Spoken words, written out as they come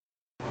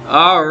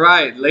All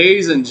right,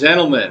 ladies and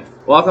gentlemen,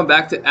 welcome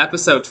back to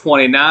episode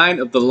 29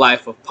 of The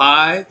Life of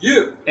Pi.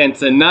 You. And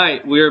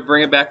tonight we are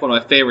bringing back one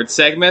of my favorite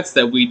segments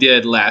that we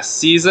did last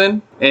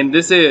season. And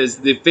this is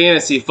the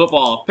fantasy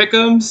football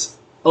pick'ems,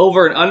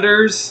 over and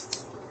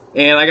unders.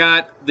 And I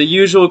got the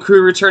usual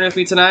crew returning with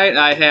me tonight.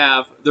 I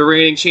have the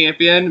reigning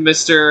champion,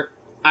 Mr.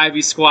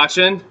 Ivy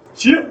Squatchin.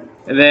 Chip.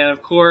 And then,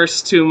 of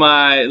course, to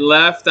my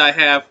left, I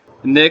have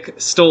Nick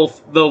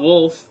Stolf the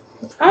Wolf.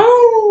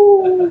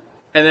 Oh.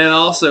 And then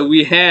also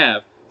we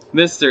have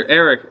Mr.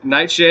 Eric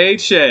Nightshade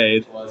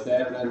Shade. What's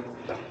happening?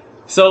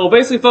 So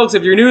basically, folks,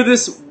 if you're new to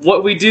this,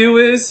 what we do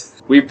is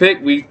we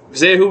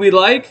say who we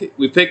like,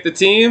 we pick the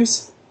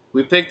teams,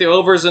 we pick the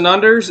overs and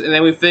unders, and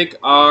then we pick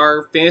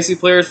our fantasy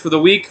players for the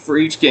week for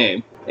each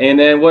game. And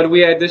then what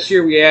we had this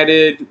year,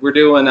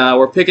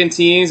 we're picking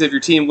teams. If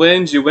your team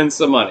wins, you win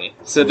some money.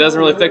 So it doesn't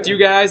really affect you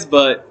guys,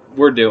 but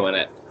we're doing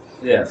it.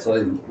 Yeah,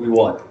 so we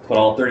put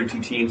all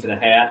 32 teams in a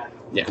hat.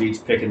 Yeah. We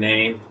each pick a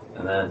name,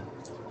 and then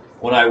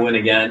when I win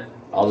again,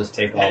 I'll just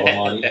take all the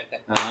money.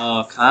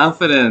 Oh,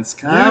 confidence.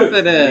 Yeah,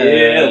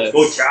 let's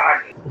go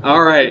Chargers.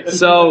 All right,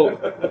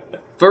 so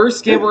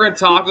first game we're going to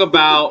talk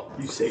about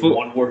You say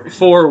one word.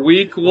 for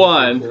week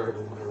one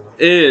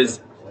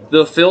is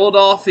the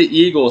Philadelphia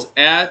Eagles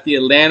at the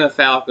Atlanta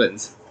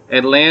Falcons.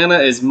 Atlanta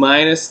is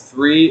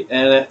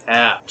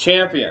 -3.5.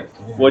 Champion,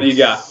 what do you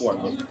got for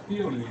me?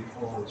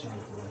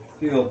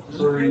 Feel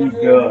pretty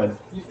good.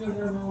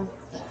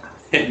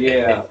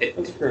 Yeah.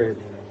 That's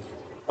crazy.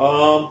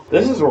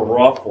 This is a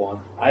rough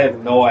one. I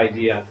have no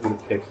idea who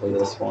to pick for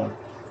this one.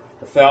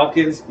 The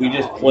Falcons,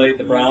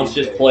 the Browns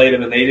just played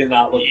them, and they did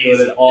not look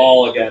good at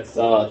all against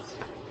us.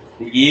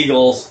 The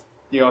Eagles,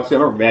 You also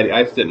remember Matty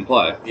Ice didn't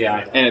play, yeah,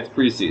 I know. and it's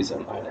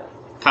preseason. I know.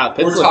 Kyle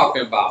Pitts, We're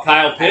talking about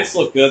Kyle Pitts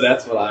looked good,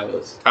 that's what I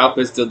was. Kyle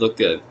Pitts did look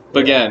good,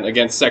 but again,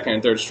 against second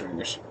and third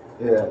stringers.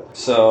 Yeah.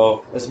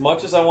 So, as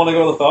much as I want to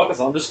go to the Falcons,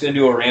 I'm just going to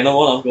do a random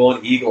one. I'm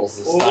going Eagles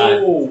this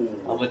time.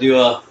 I'm going to do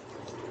a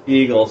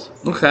Eagles.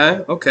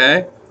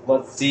 Okay.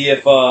 Let's see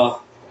if,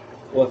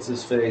 what's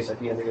his face? I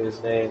can't think of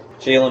his name.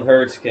 Jalen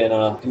Hurts can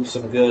do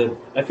some good.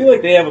 I feel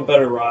like they have a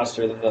better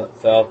roster than the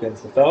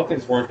Falcons. The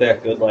Falcons weren't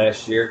that good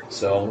last year,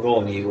 so I'm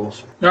going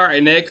Eagles. All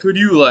right, Nick, who do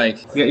you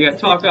like? You got to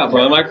talk up,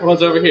 bro. The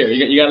microphone's over here.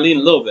 You got to lean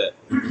a little bit.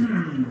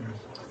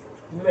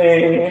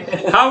 Man.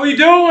 How we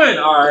doing?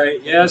 All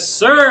right, yes,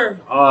 sir.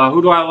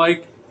 Who do I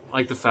like? I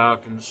like the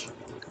Falcons.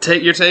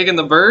 You're taking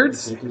the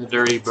birds? The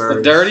Dirty Birds.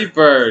 The Dirty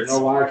Birds. You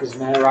know why? Because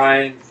Matt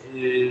Ryan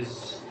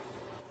is,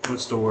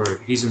 what's the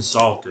word? He's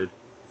insulted.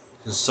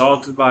 He's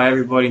insulted by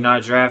everybody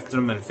not drafting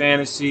him in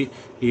fantasy.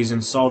 He's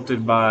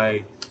insulted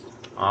by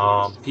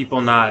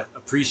people not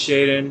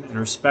appreciating and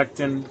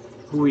respecting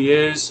who he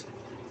is.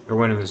 They're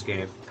winning this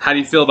game. How do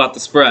you feel about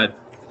the spread?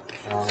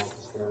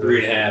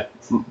 3.5.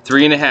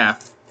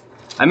 3.5.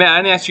 I mean, I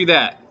didn't ask you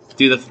that.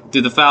 Do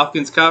the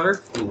Falcons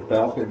cover? The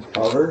Falcons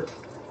cover?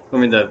 I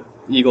mean, the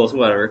Eagles,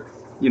 whatever.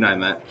 You know what I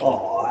meant.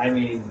 Oh, I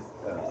mean,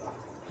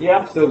 yeah,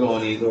 I'm still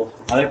going Eagles.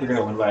 I think they're going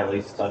to win by at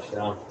least a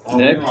touchdown.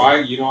 Nick?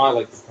 You know I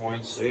like the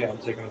points, so yeah, I'm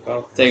taking the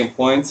Falcons. Taking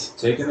points.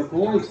 Taking the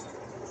points.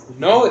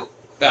 No,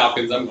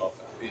 Falcons. I'm going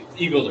Falcons.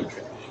 Eagles are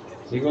trash.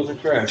 Eagles are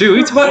trash. Dude,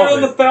 we Put it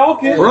on the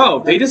Falcons.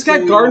 Bro, they just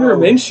got Gardner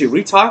Minshew. What are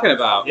you talking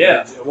about?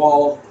 Yeah.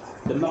 Well,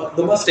 the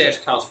mustache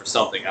counts for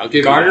something. I'll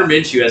give Gardner you that.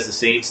 Minshew has the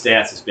same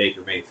stats as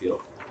Baker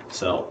Mayfield.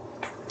 So,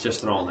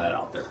 just throwing that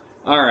out there.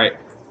 All right.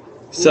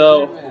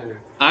 So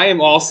I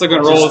am also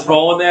gonna roll. Just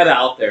throwing that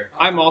out there.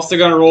 I'm also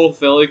gonna roll with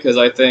Philly because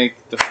I think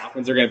the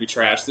Falcons are gonna be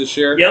trash this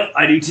year. Yep,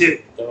 I do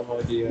too. Dumb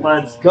idea.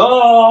 Let's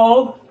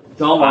go.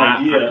 Dumb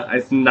idea.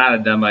 It's not a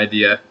dumb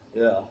idea.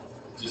 Yeah.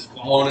 Just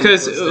following in the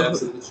 'Cause,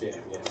 footsteps of the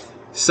champion.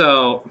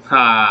 So,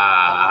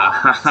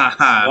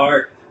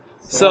 Smart.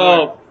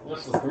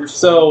 What's the first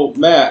So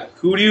Matt,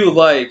 who do you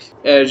like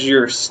as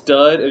your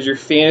stud, as your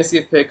fantasy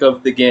pick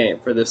of the game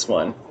for this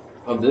one?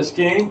 Of this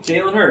game,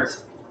 Jalen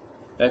Hurts.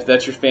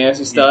 That's your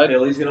fantasy stud.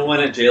 Philly's going to win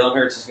it. Jalen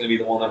Hurts is going to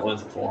be the one that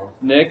wins it for him.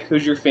 Nick,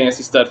 who's your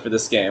fantasy stud for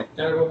this game?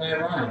 Gotta go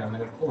Matt Ryan. I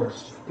mean, of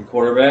course. The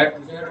quarterback,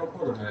 You gotta go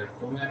quarterback.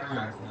 Go Matt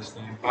Ryan for this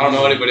game. I don't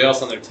know anybody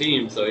else on their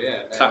team, so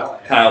yeah.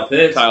 Kyle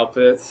Pitts. Kyle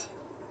Pitts,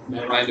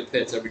 Matt Ryan to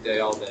Pitts every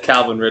day, all day.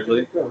 Calvin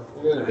Ridley.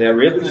 Yeah,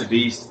 Ridley's a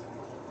beast.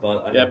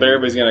 But Yeah, but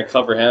everybody's gonna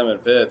cover him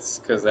and Pitts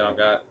because they don't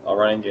got a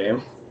running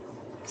game.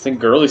 I think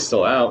Gurley's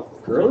still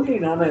out. Gurley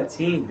ain't on that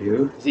team,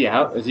 dude. Is he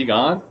out? Is he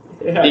gone?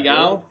 Yeah, He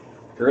gone?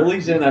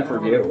 Gurley's in, I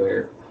forget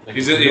where.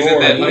 He's in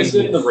that He's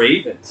in the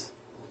Ravens.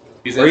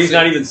 He's Or in he's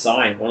not even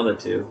signed, one of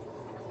the two.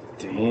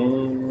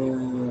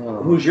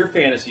 Damn. Who's your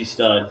fantasy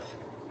stud?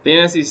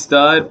 Fantasy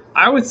stud?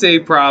 I would say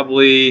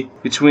probably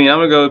I'm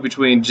gonna go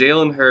between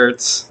Jalen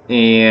Hurts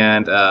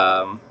and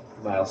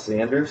Miles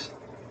Sanders?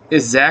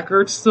 is Zach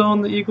Ertz still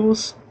in the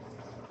Eagles?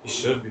 He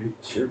should be.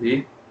 Should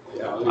be.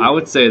 I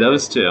would say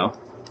those two.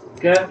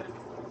 Okay.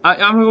 I'm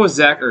gonna go with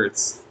Zach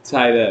Ertz,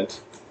 tight end,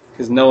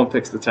 because no one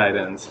picks the tight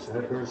ends. Zach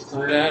Ertz,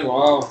 tight end.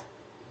 Wow.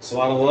 It's a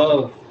lot of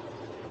love.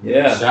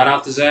 Yeah. Shout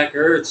out to Zach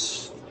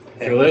Ertz.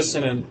 If you're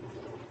listening.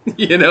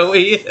 You know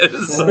he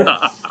is.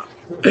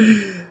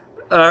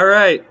 All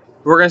right.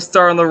 We're going to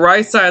start on the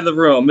right side of the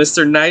room.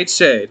 Mr.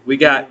 Nightshade. We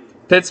got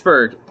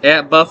Pittsburgh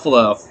at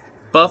Buffalo.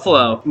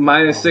 Buffalo,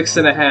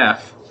 -6.5.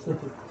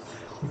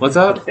 What's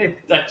up?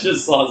 I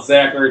just saw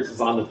Zach Ertz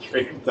is on the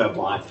trade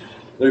deadline.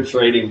 They're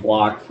trading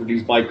block.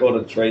 He might go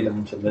to trade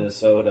him to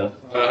Minnesota.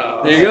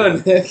 There you go,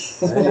 Nick.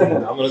 Man,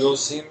 I'm gonna go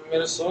see him in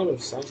Minnesota.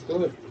 Sounds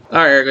good. All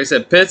right, Eric, I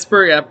said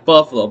Pittsburgh at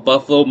Buffalo.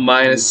 Buffalo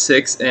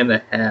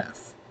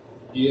 -6.5.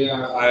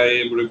 Yeah,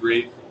 I would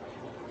agree.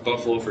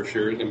 Buffalo for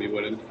sure is going to be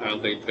winning. I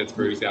don't think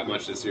Pittsburgh's got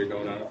much this year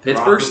going on.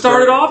 Pittsburgh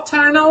started off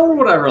 10-0 or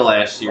whatever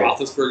last year.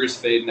 Roethlisberger's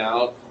fading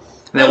out.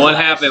 And then what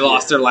happened? They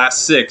lost their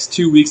last 6,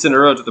 2 weeks in a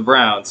row to the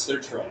Browns. They're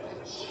trash.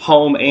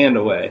 Home and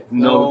away.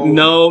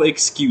 No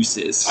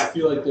excuses. I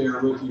feel like their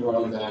rookie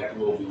running back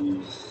will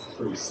be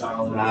pretty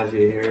solid,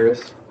 Najee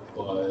Harris.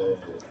 but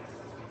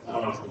I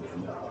don't know if it's going to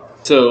be enough.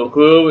 So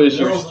who is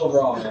your Girls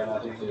overall, man, I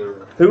think they're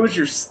who is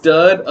your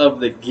stud of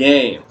the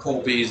game?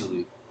 Cole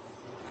Beasley.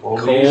 Cole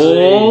Those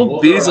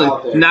are Beasley.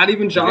 out there. Not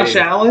even Josh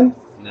Allen?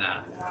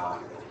 Nah. Nah.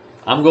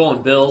 I'm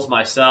going Bills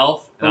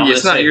myself. and I'm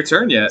It's gonna not say your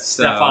turn yet.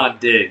 So. Stephon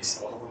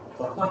Diggs.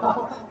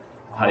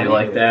 How do you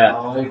like that? I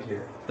like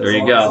it. There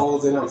you As go. long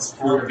as they don't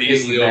screw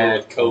Beasley over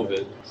with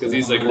COVID. Because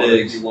he's like one of the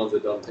Diggs. few ones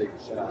that don't take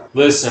a shot.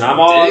 Listen, I'm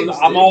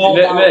all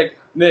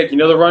Nick, you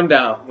know the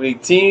rundown. We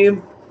need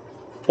team,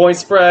 point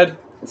spread,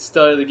 and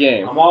stud of the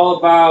game. I'm all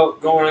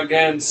about going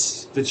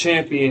against the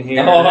champion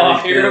here. Oh,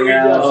 here we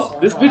go.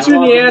 This bit you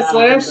in the ass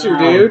last year,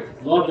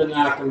 dude. Love to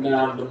knock him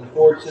down, but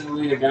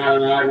unfortunately, I got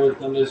to ride with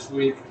them this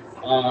week.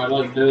 I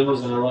like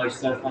Bills and I like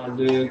Stephon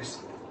Diggs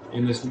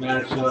in this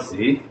matchup,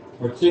 See?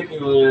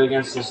 particularly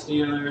against the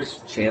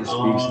Steelers. Chance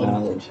speaks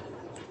knowledge.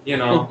 You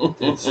know,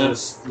 it's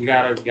just you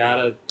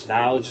gotta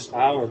knowledge is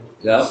power.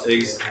 Yep.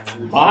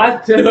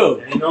 Hot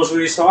too. He knows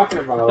what he's talking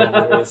about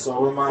over there, so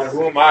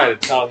who am I to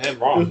tell him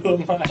wrong?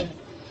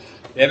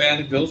 Yeah,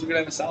 man, the Bills are going to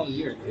have a solid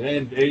year.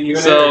 And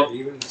even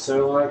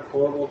so like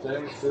horrible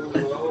things too,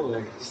 well,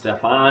 like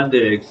Stephon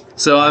Diggs.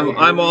 So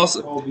I'm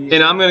also,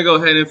 and I'm gonna go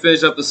ahead and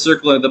finish up the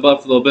circling of the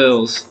Buffalo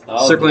Bills,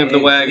 circling of the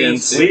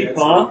wagons. Sweep,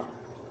 huh?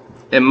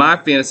 And my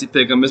fantasy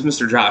pick him is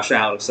Mr. Josh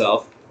Allen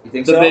himself. You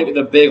think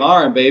The big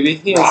arm, baby.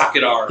 He ain't,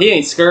 Rocket arm. he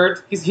ain't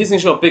scared. He's gonna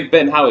show Big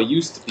Ben how it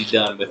used to be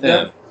done with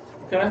him.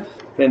 Okay.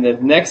 Then the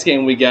next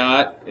game we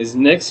got is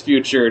Nick's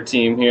future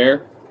team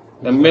here,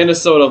 the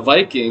Minnesota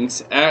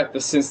Vikings at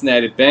the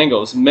Cincinnati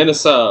Bengals.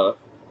 Minnesota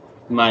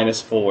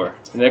 -4.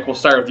 Nick, we'll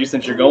start with you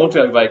since you're going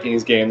to a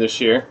Vikings game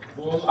this year.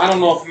 well, I don't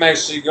know if I'm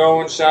actually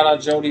going. Shout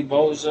out Jody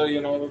Boza.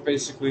 You know, we're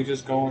basically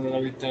just going and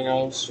everything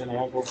else. You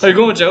know, Are you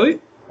going with Joey?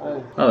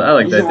 Oh, I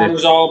like he's that the one dude.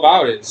 who's all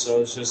about it.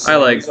 So it's just I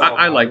like he's all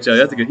about it.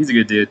 Joey. He's a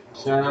good dude.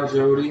 Shout out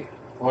Jody.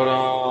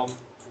 But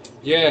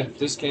yeah,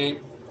 this game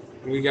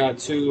we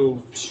got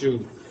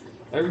shoot.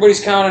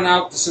 Everybody's counting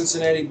out the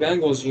Cincinnati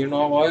Bengals. You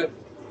know what?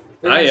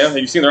 I am. Have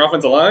you seen their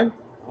offensive line?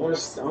 I want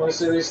to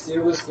say they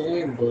steal this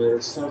game, but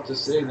it's tough to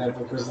say that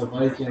because the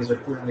Vikings are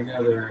putting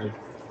together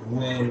a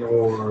win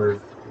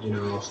or,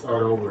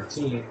 start over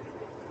team.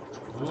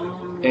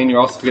 And you're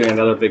also forgetting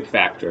another big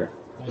factor.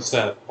 What's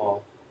that,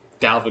 Paul?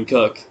 Dalvin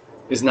Cook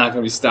is not going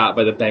to be stopped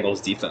by the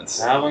Bengals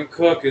defense. Dalvin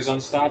Cook is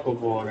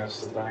unstoppable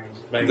against the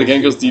Bengals. The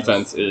Bengals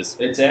defense is.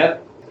 It's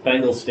at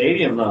Bengals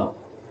Stadium now.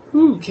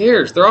 Who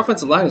cares? Their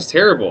offensive line is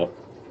terrible.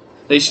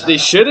 They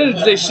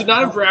should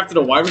not have drafted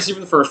a wide receiver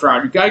in the first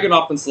round. You gotta get an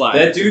offensive line.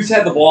 That dude's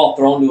had the ball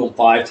thrown to him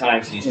 5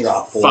 times and he's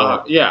dropped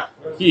 4. Yeah.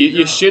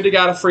 You should have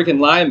got a freaking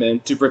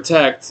lineman to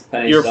protect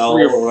your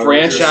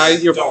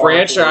franchise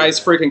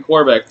freaking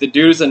quarterback. The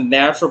dude is a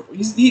natural.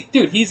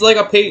 He's like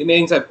a Peyton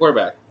Manning type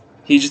quarterback.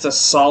 He's just a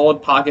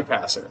solid pocket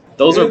passer.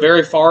 Those are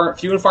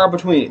few and far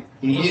between.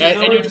 He's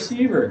And a you-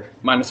 receiver.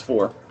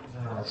 -4.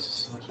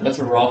 That's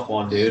a rough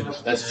one, dude.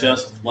 That's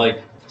just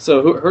like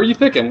So who are you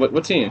picking?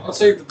 What team? I'll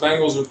take the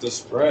Bengals with the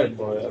spread,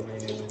 but I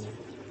mean,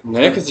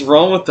 Nick is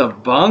rolling with the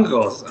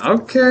Bungles.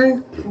 Okay.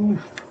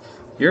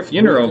 You're a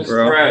funeral, with the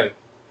bro. spread.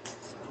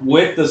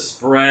 with the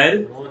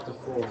spread. I want the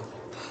 4.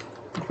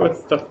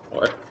 What's the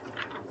point?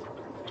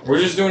 We're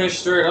just doing it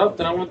straight up.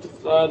 Then I want the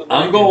Vikings.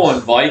 I'm going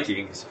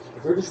Vikings.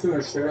 If we're just doing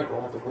it straight up, I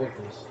want the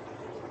Vikings.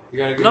 You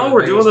gotta give No, the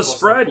we're doing Bengals the plus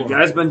spread. 4. You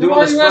guys been Why doing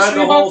are the you spread asking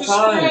the about whole the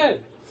time.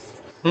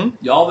 spread?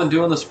 Y'all been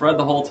doing the spread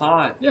the whole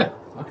time. Yeah.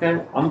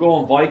 Okay. I'm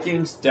going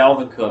Vikings,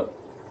 Dalvin Cook.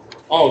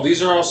 Oh,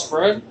 these are all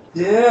spread?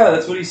 Yeah,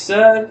 that's what he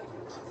said.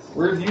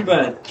 Where have you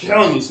been?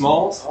 Killing me,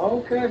 Smalls.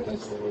 Okay,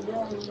 that's what we're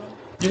doing.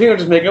 You think I'm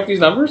just making up these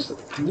numbers?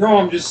 No,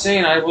 I'm just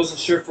saying I wasn't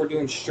sure if we're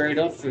doing straight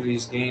up for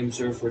these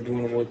games or if we're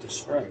doing them with the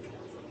spread.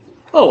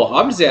 Oh, well,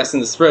 I'm just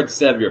asking the spread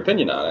to have your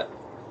opinion on it.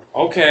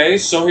 Okay,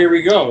 so here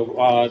we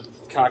go.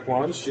 Cock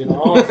lunch, you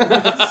know.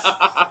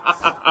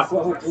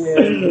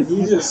 Fucking,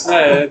 you just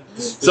said.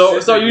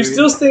 So you're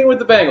still staying with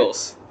the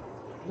Bengals?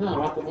 No, I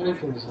want the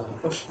Vikings.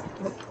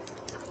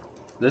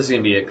 This is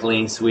gonna be a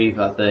clean sweep,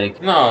 I think.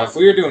 No, if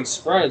we were doing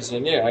spreads,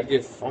 then yeah, I'd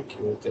get funky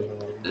with it.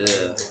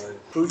 Yeah.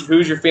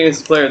 Who's your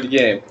fantasy player of the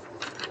game?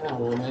 I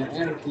don't know, man.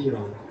 Adam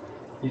Thielen.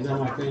 He's on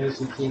my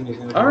fantasy team. He's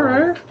gonna All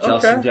right. Justin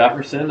Okay.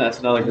 Jefferson, that's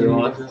another good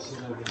one.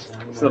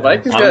 So the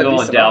Vikings I'm got a going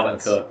decent Dalvin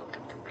offense. Cook.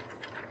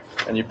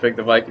 And you picked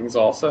the Vikings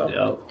also.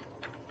 Yep.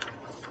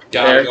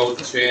 Gotta Eric? go with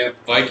the champ.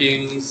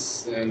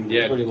 Vikings and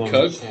yeah, Pretty low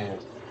Cook.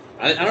 chance.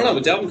 I don't know,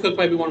 but Dalvin Cook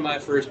might be one of my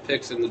first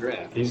picks in the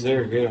draft. He's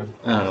there again.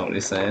 I don't know what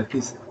he's saying.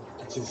 He's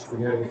Just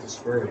we gotta get the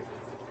spray.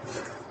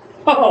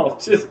 Oh,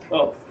 just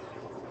go.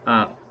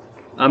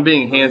 I'm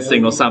being hand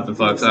signal something,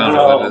 folks. I don't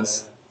know what it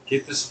is.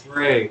 Get the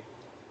spray.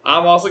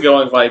 I'm also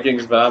going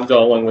Vikings, but I'm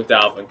going with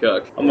Dalvin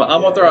Cook. I'm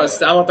gonna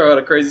throw out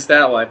a crazy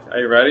stat line. Are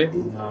you ready?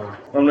 No.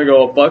 I'm gonna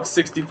go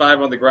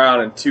 $165 on the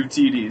ground and 2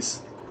 TDs.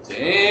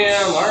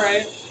 Damn,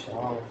 alright.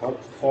 Oh,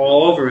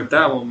 All over with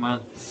that one,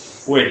 man.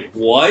 Wait,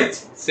 what?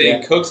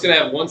 Saying Cook's gonna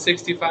have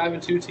 165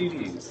 and 2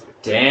 TDs.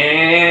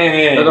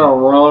 They're Damn. gonna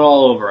run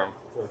all over him.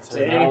 for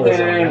 $10 on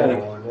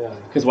that one, yeah.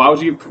 Because why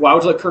would you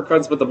let Kirk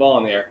Cousins put the ball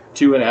in the air?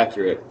 Too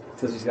inaccurate.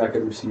 Because he's got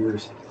good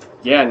receivers.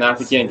 Yeah, not if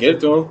you can't get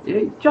it to him.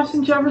 Yeah,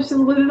 Justin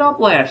Jefferson lit it up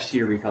last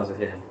year because of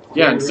him.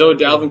 Yeah, and so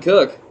did Dalvin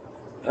Cook.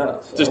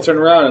 So. Just turn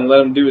around and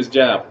let him do his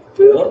job.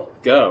 Yeah.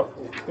 Go.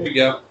 There you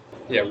go.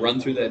 Yeah, run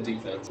through that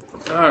defense.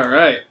 All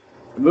right.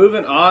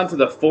 Moving on to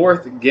the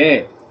fourth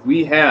game.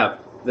 We have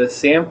the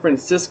San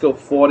Francisco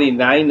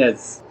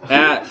 49ers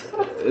at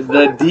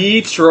the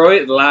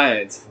Detroit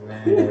Lions.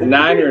 The Man.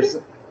 Niners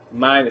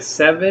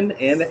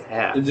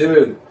 -7.5.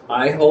 Dude,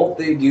 I hope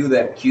they do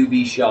that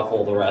QB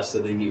shuffle the rest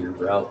of the year,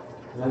 bro.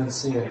 I haven't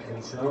seen it. Can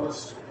you show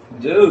us?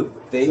 Dude,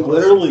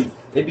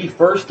 they'd be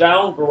first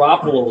down,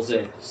 Garoppolo's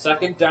in.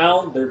 Second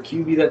down, their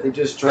QB that they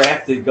just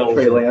drafted goes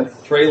in. Lance.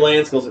 Trey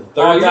Lance goes in. Oh,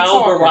 Third you're down,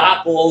 talking-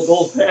 Garoppolo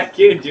goes back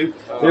in, dude.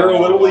 They're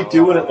literally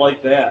doing it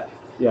like that.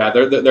 Yeah,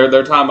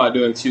 they're talking about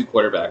doing 2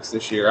 quarterbacks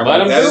this year. I'm Let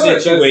like, them do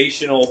that's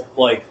situational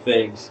like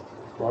things.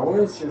 Why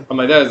wouldn't you I'm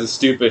like, that is the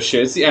stupid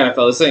shit. It's the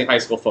NFL. This ain't high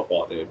school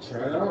football, dude. try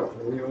it out?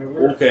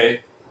 Where?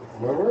 Okay.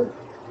 Where?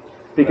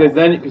 Because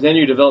then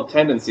you develop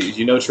tendencies.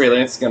 You know Trey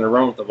Lance is going to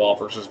run with the ball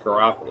versus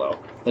Garoppolo.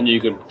 Then you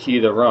could key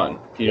the run.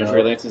 You know Yeah,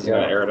 Trey Lance is going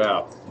yeah. to air it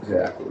out,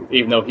 Exactly.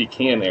 even though he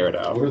can air it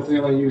out. What if they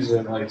only use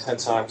it like 10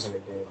 times in a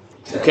game?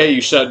 Okay,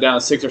 you shut it down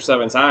 6 or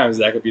 7 times.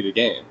 That could be the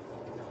game.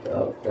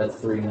 Oh, that's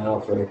 3 now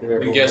right there.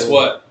 And guess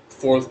what?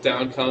 Fourth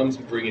down comes,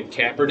 we bring in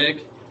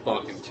Kaepernick,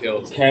 fucking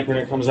kills it.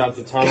 Kaepernick comes out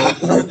the tunnel.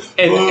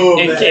 And, Boom,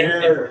 and, the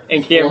hair.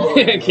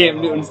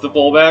 Cam Newton's the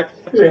fullback.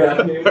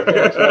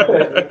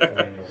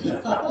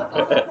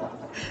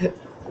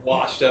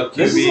 Washed up QB.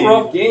 This is a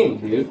rough game,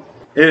 dude.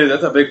 It is.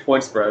 That's a big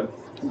point spread.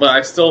 But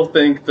I still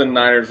think the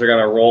Niners are going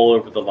to roll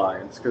over the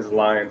Lions because the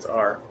Lions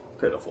are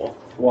pitiful.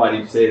 Why do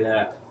you say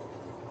that?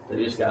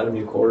 They just got a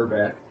new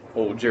quarterback.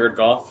 Oh, Jared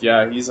Goff.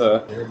 Yeah, he's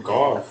a. They're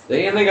golf.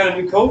 They got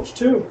a new coach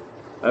too.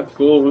 That's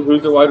cool.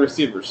 Who's the wide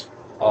receivers?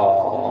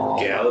 Oh,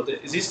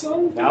 Galladay. Is he still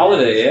on?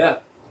 Galladay, yeah.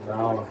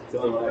 No,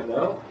 Still on right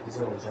now? he's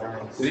in the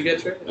Giants. Did he get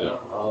traded? Yeah.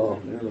 Oh,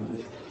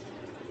 man.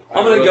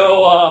 I'm gonna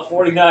go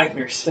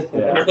 49ers. I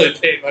don't really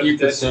pay much Keep it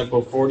attention.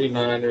 simple.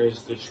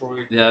 49ers,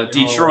 Detroit. Yeah, you know,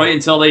 Detroit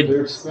until they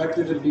They're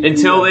expected to be change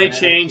a bad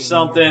team.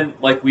 something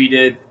like we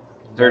did,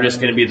 they're just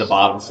gonna be the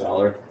bottom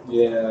seller.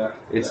 Yeah.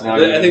 It's I not.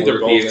 think they're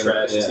gonna both work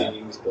trash either.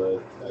 teams,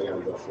 but I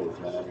gotta go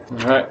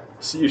 49ers. All right.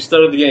 So you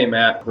studied the game,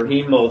 Matt.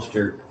 Raheem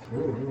Mostert,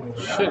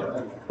 Shit.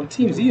 What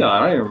team's he on?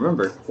 I don't even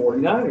remember.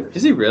 49ers.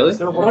 Is he really? He's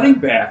their running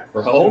back,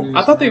 bro.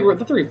 I thought they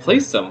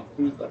replaced him.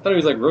 I thought he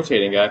was like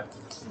rotating guy.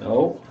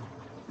 No.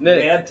 They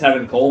Nick. had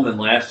Tevin Coleman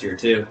last year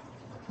too.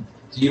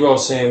 Debo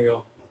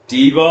Samuel.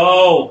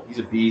 Debo, he's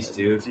a beast,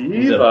 dude.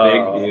 He's a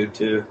Debo. big dude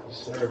too. Yes,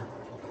 sir.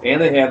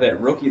 And they have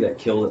that rookie that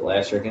killed it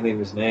last year. I can't think of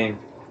his name.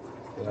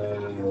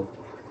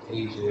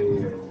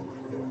 AJ. Or,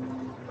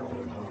 I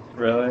don't know.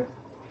 Really?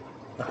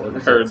 I What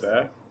is heard it?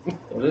 that.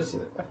 What is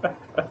it?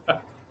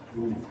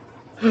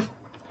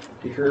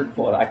 You heard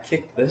what? I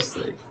kicked this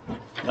thing.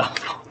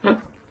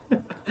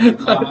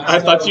 I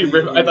thought you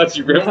ripped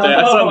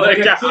ass on the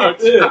couch.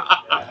 Yeah,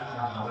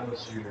 that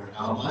was your.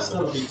 Must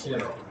not be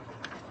Kittle.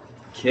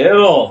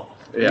 Kittle.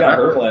 He Yeah. got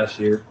hurt last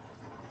year.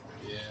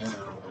 Yeah.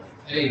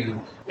 Hey,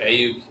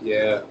 Ayuk,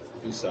 yeah,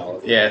 he's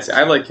solid. Yes,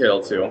 I like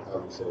Kittle too. I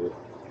would say.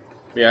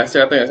 Yeah,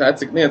 so I think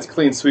that's a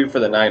clean sweep for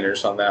the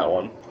Niners on that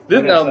one.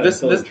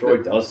 This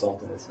Detroit does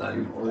something. It's not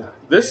even worth.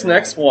 this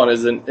next one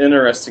is an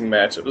interesting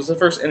matchup. This is the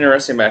first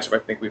interesting matchup I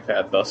think we've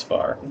had thus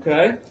far.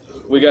 Okay.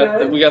 We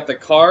got Okay. the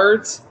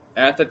Cards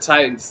at the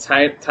Titans.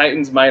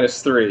 Titans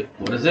 -3.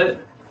 What is it?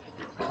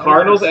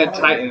 Cardinals at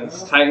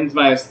Titans. Titans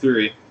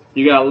 -3.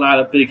 You got a lot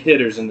of big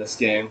hitters in this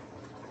game.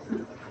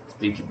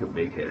 Speaking of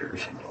big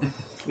hitters.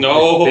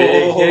 No!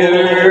 Big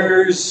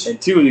hitters.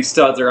 And 2 of these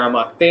studs are on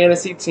my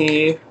fantasy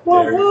team. who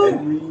are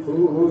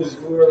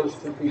those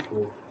two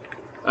people?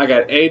 I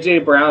got AJ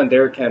Brown and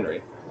Derrick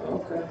Henry.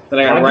 Okay. Then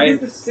I got Why do you Ryan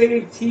get the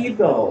same team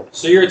though?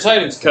 So you're a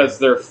Titans fan. because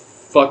they're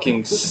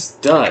fucking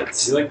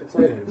studs. You like the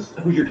Titans.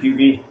 Who's your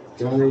QB?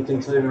 The only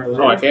contender Oh,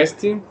 my fantasy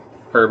team?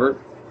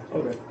 Herbert.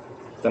 Okay.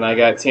 Then I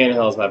got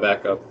Tannehill as my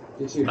backup.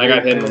 I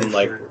got him in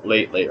like Shirt.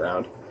 late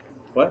round.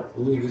 What?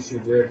 You need to get your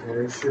Derrick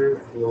Henry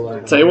shirt. You'll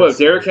like Tell you what, if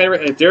Derrick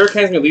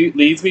Henry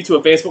leads me to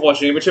a fantasy football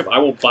championship, I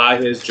will buy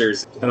his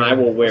jersey and I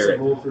will wear That's a it.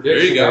 bold There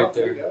prediction you go. right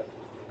there.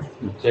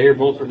 Is that your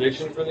bold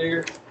prediction for the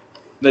year?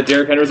 That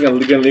Derrick Henry's gonna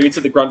lead me to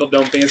the Grundle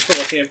Dome Fantasy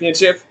Football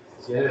Championship.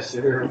 Yeah,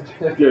 sure.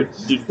 You're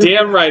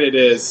damn right it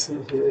is.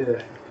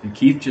 Yeah. You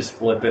keep just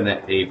flipping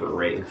that paper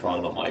right in front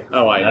of the microphone.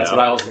 Oh, I That's know.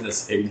 what I was going to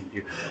say to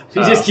you.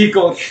 You just keep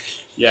going.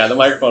 Yeah, the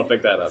microphone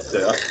picked that up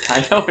too.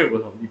 I know it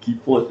will. You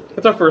keep flipping.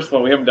 That's our first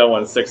one. We haven't done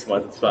one in 6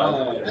 months. It's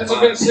fine. Has it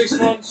been 6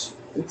 months?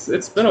 It's been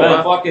It's a been a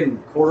while. fucking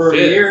quarter of a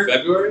year.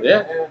 February?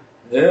 Yeah.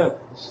 Yeah.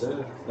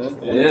 Yeah.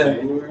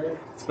 January.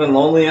 It's been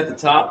lonely at the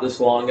top this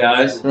long,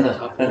 guys. All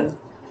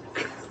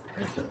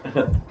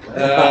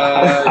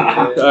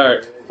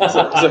right.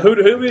 So who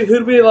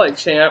do we like,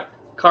 champ?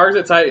 Cards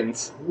at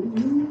Titans.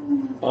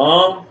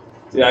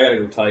 Yeah, I gotta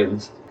go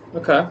Titans.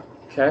 Okay.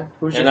 Okay.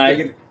 Who's And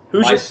your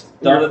who's my your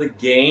start of the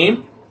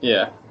game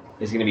Yeah.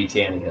 is gonna be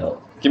Tannehill.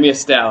 Give me a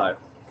stat line.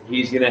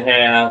 He's gonna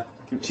have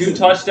 2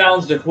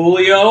 touchdowns to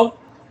Julio,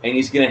 and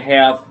he's gonna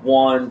have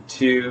 1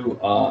 to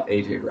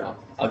AJ Brown.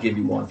 I'll give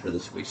you 1 for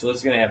this week. So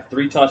it's gonna have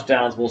 3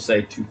 touchdowns. We'll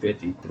say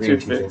 250.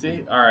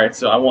 250. All right.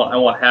 So I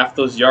want half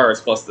those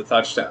yards plus the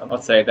touchdown.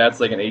 Let's say that's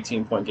like an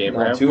 18-point game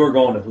for him. 2 are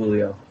going to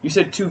Julio. You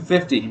said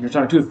 250. You're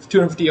talking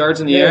 250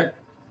 yards in the air.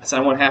 So I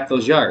want half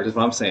those yards. Is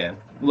what I'm saying.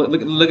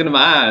 Look into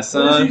my eyes, What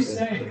son. is he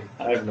saying?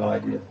 I have no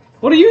idea.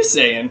 What are you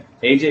saying?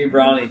 AJ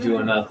Brown ain't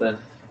doing nothing.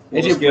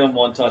 We'll AJ just give him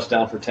 1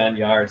 touchdown for 10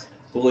 yards.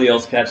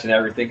 Julio's catching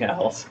everything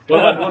else.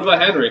 What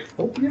about Henry?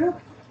 Oh, yeah.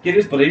 Get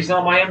his, but he's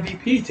not my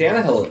MVP.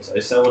 Tannehill is. I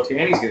said what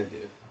Tanny's gonna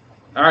do.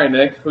 All right,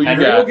 Nick. Who you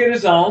Henry will got? get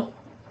his own.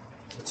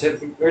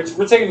 We're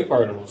taking the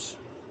Cardinals.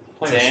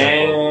 Plain and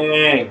simple.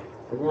 Dang.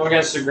 We're going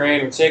against the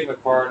grain. We're taking the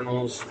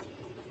Cardinals.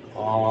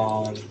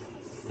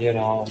 You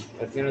know,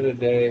 at the end of the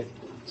day,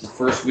 It's the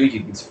first week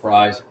you can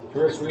surprise.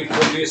 first week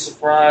would be a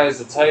surprise.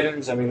 The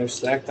Titans, I mean, they're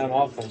stacked on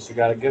offense. We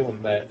got to give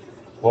them that.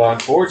 Well,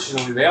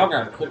 unfortunately, they all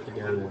got to click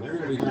together. They're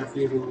going to be hard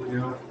to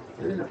Julio.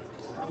 They're going to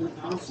probably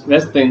pounce them.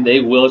 That's the thing.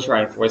 They will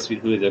try and force feed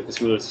Julio because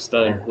Julio's a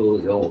stud. And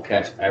Julio will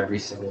catch every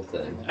single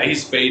thing.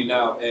 He's fading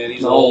out, and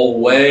he's No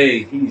old.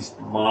 way. He's a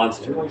They're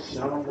monster. like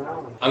shut them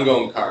down. I'm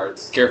going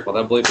Cards. Careful,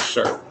 that blade is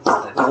sharp.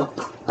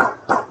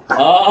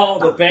 Oh,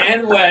 the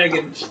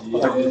bandwagon.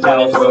 Fucking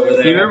house over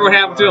there. You remember what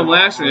happened to him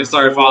last year? They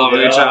started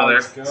following each other.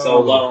 Let's go. So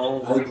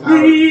long.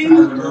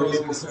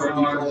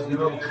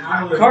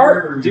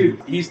 Cart, Dude,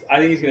 I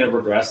think he's gonna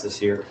regress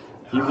this year.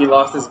 He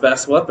lost his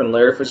best weapon,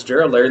 Larry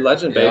Fitzgerald, Larry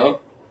Legend, baby.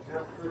 Yep.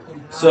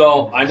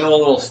 So I know a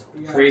little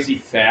crazy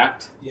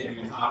fact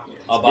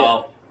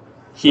about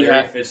He Larry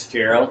had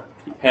Fitzgerald.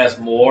 Has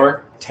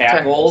more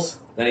tackles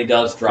than he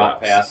does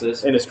drop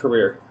passes. in his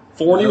career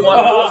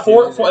 41.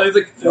 It's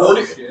like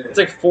 40. It's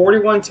like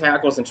 41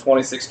 tackles and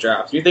 26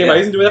 drops. You think about it,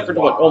 he's been doing that for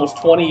what, almost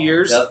 20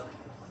 years. Yep.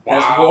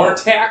 Has more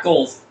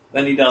tackles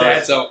than he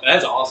does.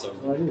 That's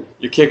awesome.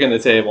 You're kicking the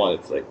table, and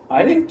it's like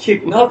I didn't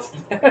kick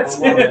nothing. That's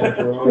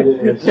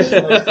it.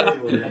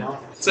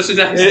 Such a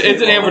nice.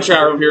 it's an amateur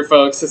hour here,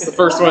 folks. It's the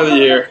first one of the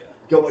year.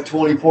 Got my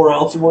 24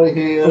 ounce in my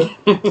hand.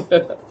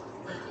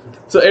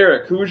 So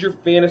Eric, who's your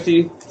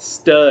fantasy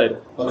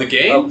stud The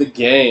game? of the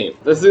game?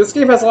 This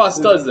game has a lot of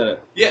studs in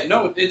it. Yeah,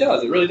 no, it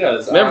does. It really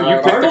does. Remember, you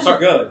picked the Cardinals are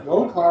good.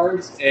 No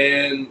cards.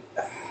 And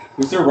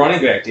Who's their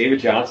running back? David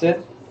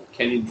Johnson?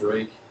 Kenyon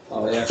Drake.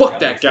 Oh, yeah. Fuck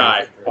that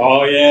guy.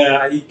 Oh,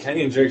 yeah.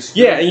 Kenny and Drake's.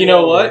 Yeah, and you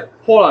know what?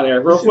 Hold on,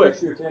 Eric, real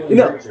quick.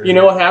 You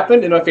know what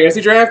happened in my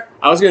fantasy draft?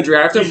 I was going to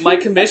draft him. My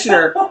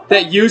commissioner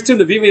that used him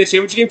to beat me in the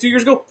championship game 2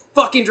 years ago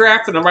fucking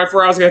drafted him right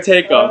before I was going to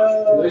take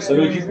him. So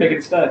who'd you pick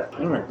instead? I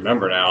don't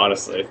remember now,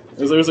 honestly. It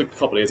was like a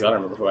couple days ago. I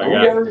don't remember who Are I we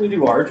got. ever going to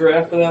do our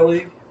draft for that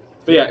league?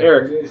 But yeah,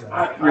 Eric,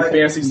 your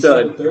fantasy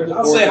stud.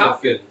 I'll say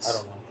Hopkins. I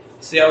don't know.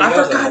 See how he I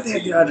does forgot on they that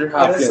had team. DeAndre You're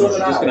Hopkins.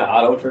 just going to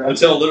auto draft?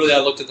 Until literally I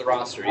looked at the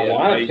roster. I Yeah,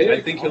 wanna I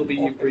pick. think he'll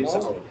be pretty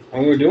solid.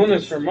 And we're doing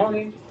this for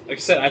money. Like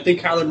I said, I think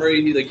Kyler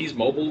Murray, he's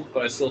mobile,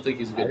 but I still think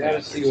he's a I good. gotta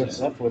passer, see what's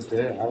so. up with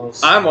it.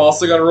 I'm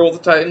also going to roll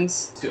with the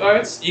Titans. All right,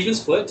 it's even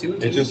split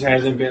 2-2. It just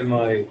hasn't been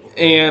like.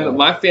 And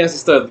my fantasy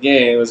stud of the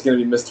game is going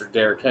to be Mr.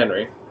 Derrick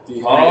Henry.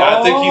 Yeah,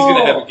 I think he's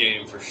gonna have a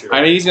game for sure. I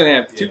know he's going to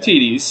have 2 Yeah.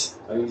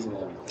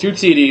 TDs, 2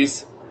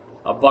 TDs,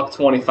 a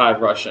 $125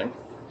 rushing.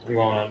 I'm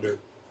going under.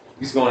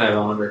 He's going to have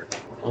under.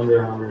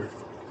 Under.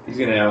 He's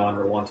going to have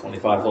under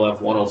 125. He'll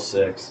have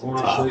 106.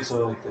 106, I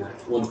like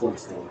that.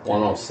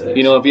 106.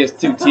 You know, if he has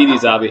 2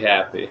 TDs, I'll be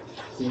happy.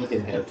 he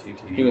can have 2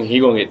 He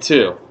TDs. going to get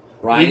 2.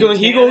 Ryan He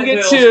gonna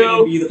get Tannehill's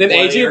gonna be 2. the Then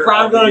AJ player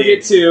Brown of the gonna game.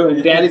 get 2,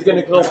 and Daddy's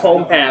gonna go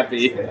home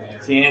happy.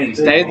 Tanny's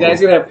Daddy's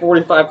gonna have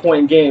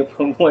 45-point game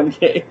from one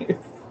game.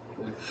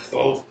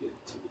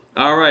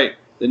 All right,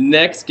 the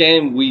next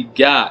game we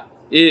got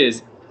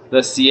is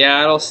the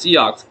Seattle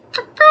Seahawks.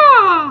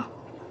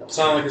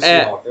 Sound like a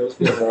Eh. Seahawk. That was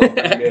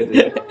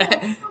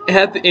good.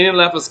 At the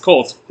Indianapolis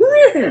Colts.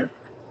 Ugh.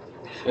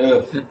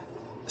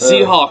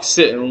 Seahawks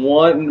sitting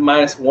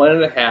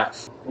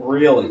 -1.5.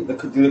 Really? Do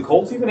the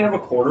Colts even have a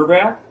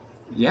quarterback?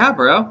 Yeah,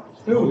 bro.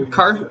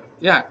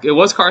 Yeah, it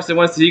was Carson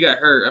Wentz. He got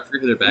hurt. I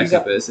forget who their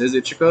backup is. Is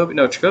it Jacoby?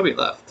 No, Jacoby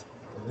left.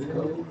 Can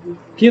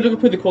you look at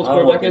who the Colts I'm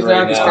quarterback is looking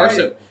now? right Because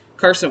now.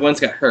 Carson Wentz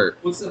got hurt.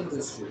 What's up with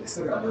this shit? They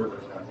still got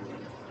Herbert.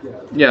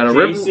 Yeah, no,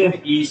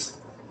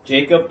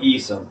 Jacob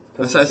Eason.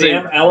 That's what I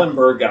Sam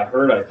Ellenberg got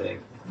hurt, I think.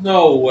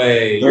 No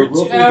way. The You're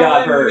rookie telling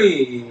got hurt.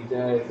 me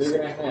that they're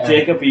gonna have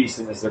Jacob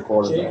Eason is their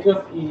quarterback.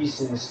 Jacob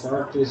Eason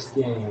start this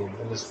game.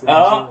 In the spring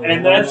Oh, season.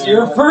 and that's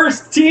your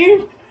first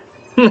team?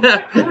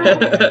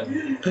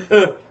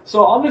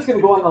 So I'm just going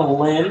to go on a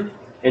limb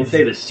and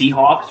say the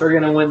Seahawks are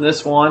going to win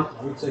this one.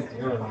 I would take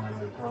the other one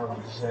and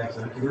probably just have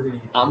to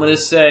agree. I'm going to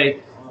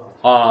say,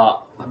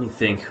 let me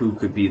think who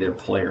could be their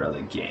player of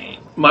the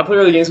game. My player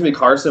of the game is going to be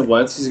Carson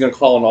Wentz. He's going to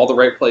call in all the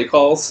right play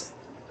calls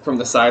from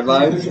the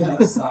sideline.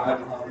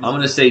 I'm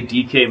going to say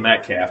DK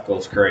Metcalf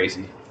goes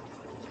crazy.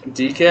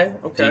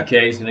 DK? Okay.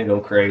 DK's going to go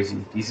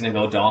crazy. He's going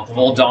to go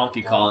full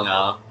donkey calling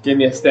on him. Give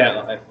me a stat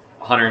line.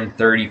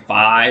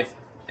 135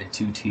 and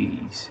 2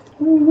 TDs.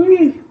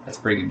 Woo-wee. That's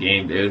a pretty good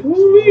game, dude.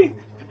 Woo-wee.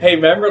 Hey,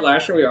 remember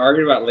last year we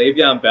argued about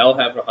Le'Veon Bell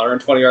having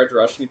 120 yards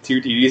rushing and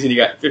 2 TDs and he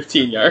got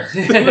 15 yards?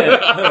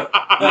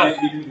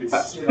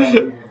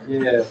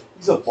 Yeah,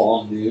 he's a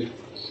bomb, dude.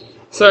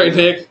 Sorry,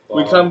 Nick.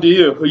 We come to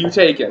you. Who you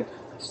taking?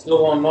 Still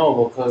don't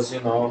know because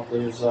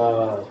there's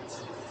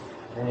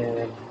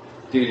man.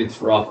 Dude,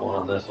 it's a rough one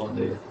on this one,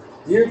 dude.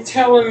 You're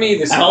telling me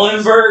this.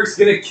 Ellenberg's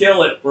going to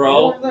kill it,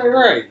 bro. They're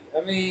right.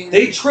 I mean,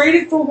 They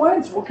traded for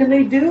Wentz. What can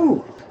they do?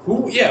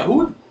 Who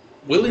would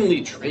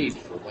willingly trade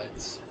for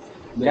Wentz?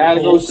 gotta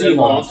go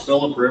Seahawks.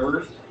 Phillip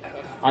Rivers.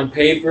 On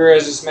paper,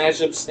 as this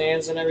matchup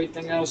stands and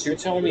everything else, you're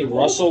telling me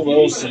Russell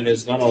Wilson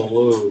is gonna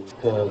lose?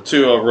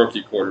 To a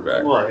rookie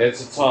quarterback. Right,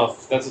 that's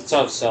a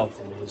tough sell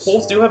for me.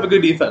 Colts do have a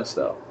good defense,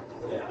 though.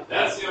 Yeah,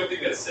 that's the only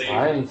thing that's safe.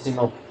 I didn't see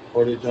no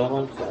footage of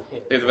him. So I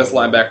can't. They're the best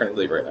linebacker in the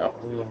league right now.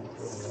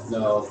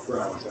 No,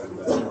 Browns have the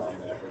best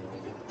linebacker.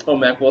 Oh,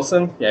 Mac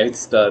Wilson? Yeah,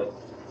 he's a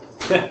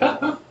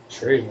stud.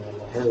 Trade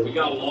him. We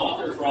got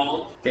Walker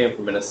from Came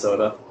from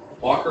Minnesota.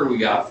 Walker. We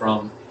got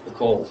from the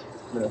Colts.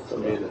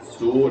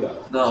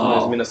 Minnesota.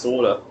 No,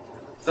 Minnesota.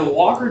 The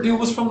Walker dude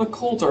was from the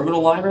Colts. Our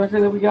middle linebacker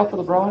that we got for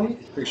the Brownie.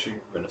 Pretty sure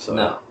you're from Minnesota.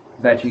 No,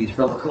 bet you he's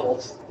from the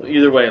Colts.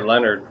 Either way,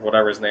 Leonard,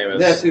 whatever his name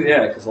is.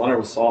 Yeah, because Leonard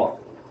was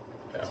soft.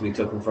 Yeah. So we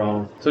took him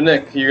from. So,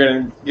 Nick, you're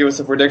going to give us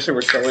a prediction?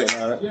 We're still waiting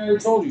on it. Yeah, I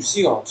told you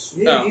Seahawks.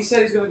 Yeah, Oh. he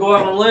said he's gonna go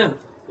out on a limb.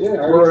 Yeah, I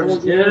already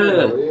told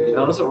you.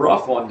 That was a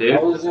rough one, dude.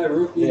 How was that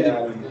rookie?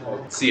 Yeah.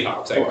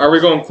 Seahawks. Are we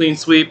going clean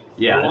sweep?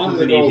 Yeah, I this wanted is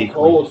to an go easy.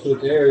 Colts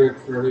with Eric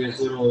for his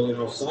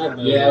little side.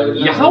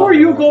 Yeah, How are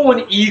you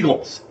going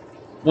Eagles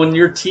when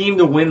your team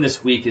to win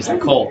this week is the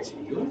Colts?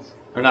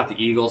 Or not the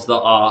Eagles, the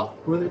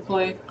who are they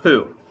playing?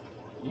 Who?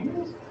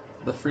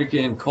 The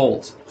freaking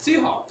Colts.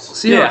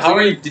 Seahawks. Yeah, how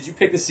are you? Did you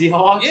pick the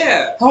Seahawks?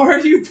 Yeah. How are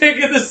you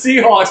picking the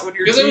Seahawks when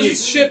your Because it was team?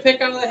 just shit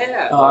pick out of the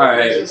hat. All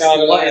right.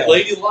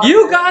 Lady luck.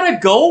 You gotta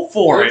go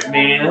for it,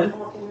 man.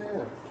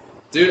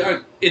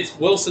 Dude, it's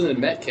Wilson and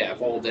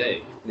Metcalf all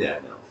day. Yeah,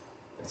 no.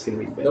 It's gonna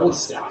be bad. Don't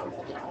stop him,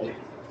 guy.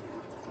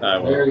 I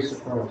will. Very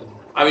surprising.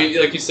 I mean,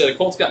 like you said, the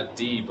Colts got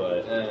D,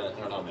 but I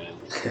don't know, man.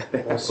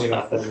 I'll see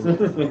no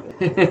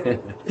footage.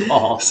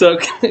 Oh. So,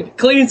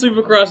 clean sweep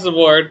across the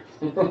board.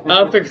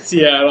 I'm picking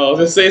Seattle.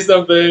 Just say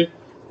something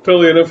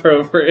totally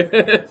inappropriate.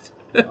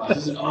 This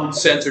is an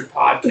uncensored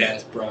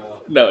podcast,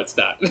 bro. No, it's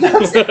not.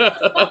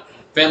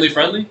 Family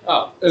friendly?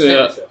 Oh, it's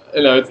Yeah. family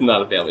show. No, it's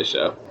not a family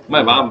show.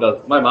 My mom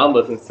does. My mom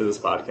listens to this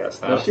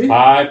podcast now.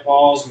 Hi,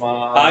 Paul's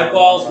mom. Hi,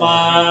 Paul's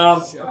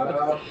mom. Shout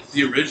out.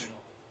 The original.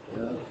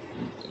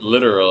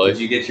 Literally.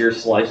 Did you get your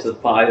slice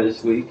of pie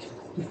this week?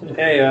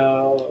 Hey,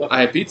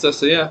 I had pizza,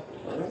 so yeah.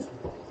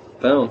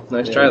 Boom.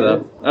 Nice try,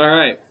 though. All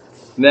right.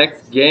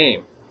 Next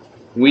game.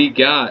 We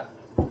got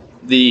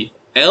the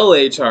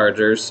LA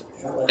Chargers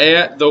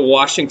at the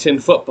Washington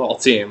football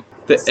team.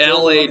 The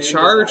LA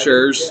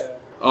Chargers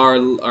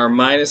are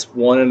minus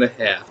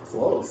 1.5.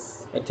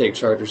 Close. I take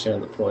Chargers here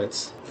on the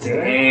points.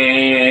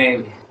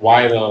 Dang.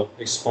 why though?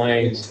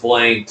 Explain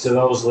Explain. to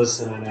those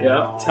listening. at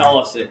Yeah. home. Tell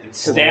us it.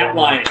 Stat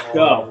line.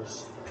 Go.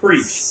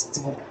 Preach.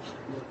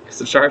 Because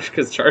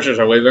the Chargers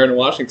are way better than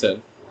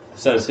Washington.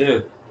 Says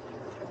who?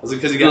 Was it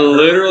because he got hurt?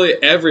 Literally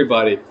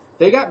everybody.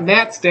 They got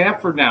Matt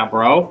Stafford now,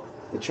 bro.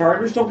 The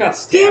Chargers don't got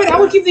Damn it! I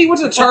would keep thinking he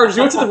went to the Chargers.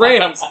 He went to the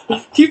Rams.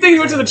 Keep thinking he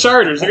went to the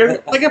Chargers.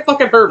 Like a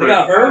fucking Herbert. They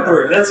got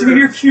Herbert. That's who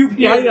your QB.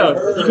 Yeah, I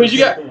know. Because you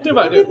got, think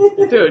about it,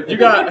 dude. You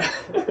got.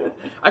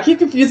 I keep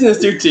confusing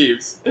those two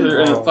teams. They're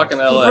in fucking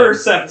LA.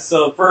 First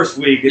episode, first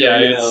week. Yeah,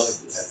 you know.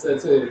 That's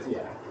it. Yeah.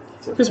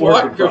 Because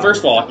first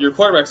of all, your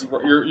quarterback's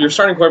your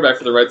starting quarterback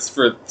for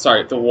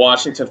the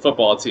Washington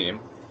football team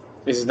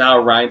is now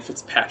Ryan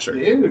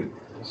Fitzpatrick. Dude,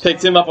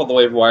 Picked him up on the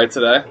waiver wire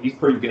today. he's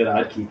pretty good.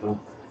 I'd keep him.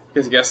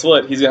 Because guess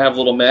what? He's gonna have a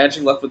little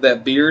magic left with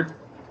that beard.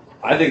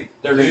 I think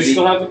they're Does going to he be.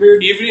 still have the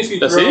beard? Even if he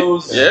Does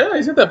throws. he? Yeah,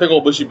 he's got that big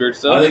old bushy beard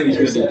still. I think he's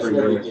He's going to do pretty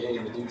every good.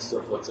 game. The dude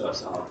still puts up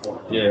solid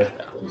point. Yeah,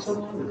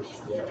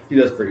 Yeah. he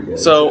does pretty good.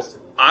 So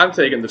I'm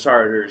taking the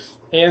Chargers,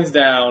 hands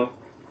down.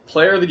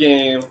 Player of the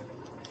game,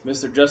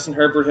 Mr. Justin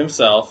Herbert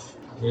himself.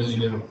 What does he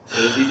do? what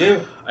does he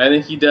do? I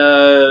think he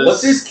does.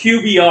 What's his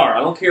QBR? I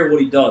don't care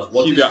what he does.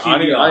 What's his QBR? I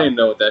QBR? don't even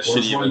know what that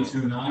shit even.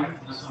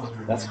 122.9? That sounds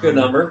right. That's a good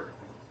number.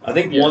 I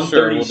think Yeah,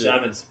 sure, we'll do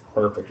 137's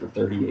perfect or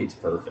 38's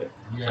perfect.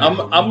 I'm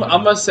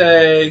gonna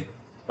say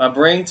my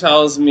brain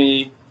tells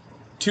me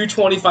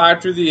 225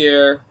 through the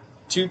air,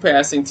 2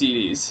 passing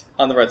TDs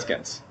on the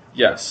Redskins.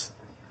 Yes.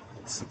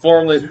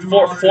 Formerly.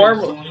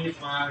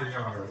 25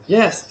 yards.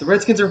 Yes, the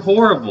Redskins are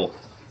horrible.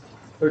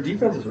 Their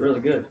defense is really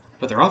good.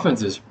 But their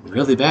offense is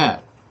really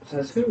bad.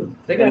 That's who.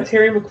 They got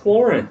Terry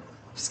McLaurin.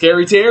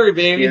 Scary Terry,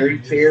 baby. Scary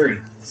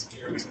Terry.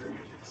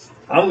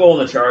 I'm going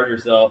the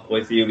Chargers, though,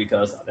 with you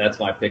because that's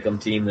my pick'em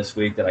team this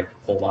week that I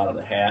pulled out of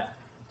the hat.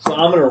 So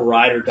I'm going to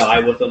ride or die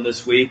with them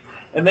this week,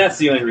 and that's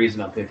the only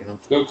reason I'm picking them.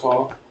 Good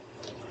call.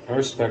 I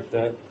respect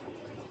that.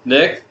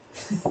 Nick?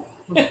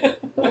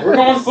 We're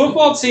going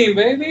football team,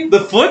 baby.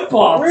 The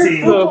football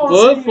team. The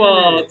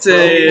football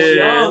team.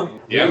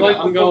 Yeah, I like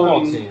I'm the football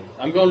going. team.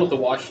 I'm going with the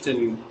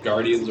Washington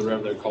Guardians, or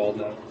whatever they're called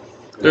now.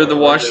 They're the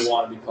Whatever Wash- They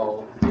want to be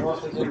called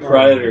The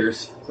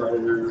Predators.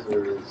 Predators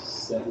or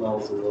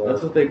Sentinels or whatever.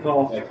 That's what they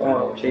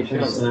call Chase Young.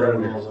 Just The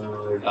Predators. Sentinels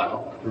are like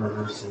Oh.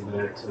 reversing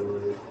back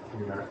to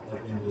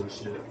like Indian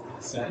shit.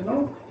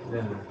 Sentinel?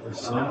 Yeah, or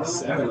Sentinels.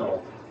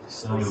 Sentinel.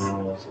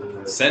 Sentinels.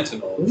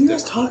 Sentinel. What are you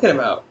guys talking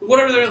about?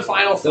 Whatever they're in the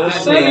final Those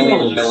five.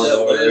 Sentinels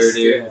over there,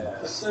 dude. Yeah.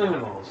 The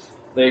Sentinels.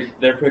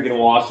 They're picking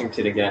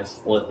Washington against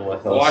splitting with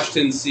us.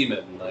 Washington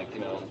Seamen, like,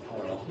 you know, I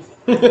don't know.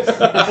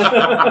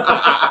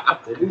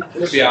 They do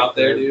Could be out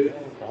there, dude.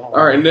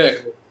 All right,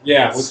 Nick.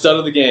 Yeah. Stud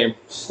of the game.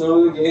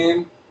 Still the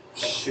game.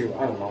 Shoot,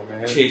 I don't know,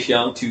 man. Chase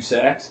Young, 2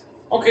 sacks.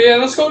 Okay, yeah,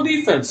 let's go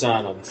defense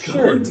on them.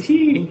 Sure.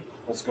 D.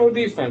 Let's go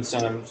defense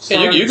on them.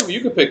 Hey, you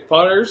can pick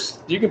punters.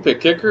 You can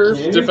pick kickers,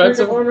 Can you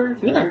defensive. pick a punter?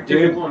 Yeah, Pick a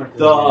dude, punter.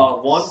 The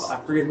one, I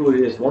forget who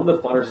it is, one of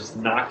the punters is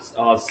knocked,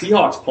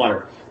 Seahawks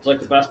punter. It's like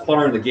the best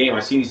punter in the game.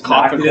 I've seen he's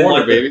knocked Coffin it in corner,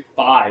 like baby.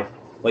 5,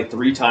 like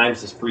 3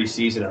 times this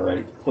preseason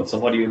already. Put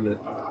somebody in the,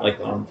 like,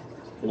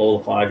 below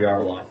the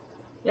 5-yard line.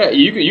 Yeah,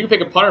 you can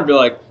pick a punter and be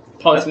like,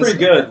 punts, That's pretty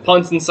good.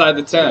 punts inside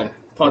the 10,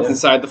 punts Yeah.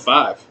 inside the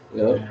 5.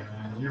 Yeah, man,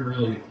 you're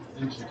really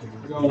intricate.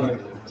 We're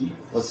going deep.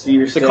 Let's see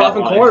your It's a stat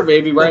coffin line. corner,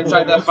 baby, right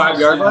inside that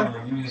 5-yard line.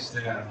 Give me a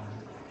stat.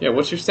 Yeah,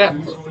 what's your stat?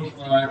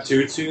 225.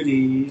 2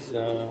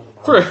 TDs.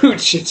 For who?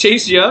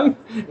 Chase Young?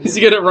 Is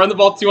he going to run the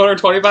ball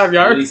 225 He's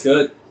yards?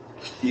 good.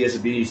 He is a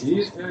beast.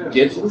 He's fast.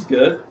 Gibson's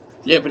good.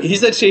 Yeah, but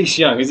he's a Chase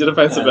Young. He's a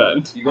defensive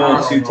end. You going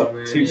I two, don't know,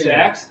 man. two Yeah.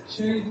 sacks?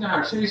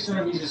 Chase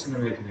Young, he's just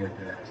gonna make an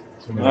impact.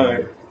 All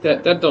right.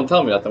 That don't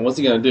tell me nothing. What's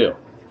he going to do?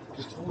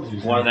 Just told you.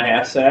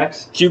 1.5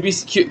 sacks.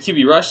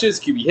 QB rushes,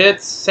 QB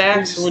hits,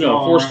 sacks, what are we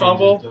doing? Forced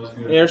fumble,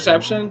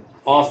 interception?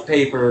 Off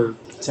paper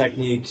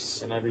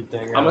techniques and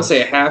everything. I'm going to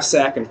say a half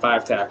sack and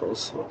 5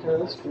 tackles. Okay,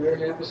 that's fair.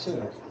 Half a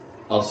sack.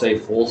 I'll say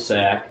full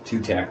sack,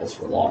 2 tackles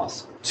for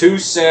loss. 2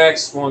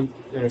 sacks, 1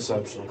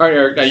 interception. All right,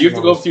 Eric, now you have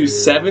to go through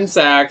 7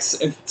 sacks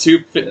and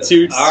two pick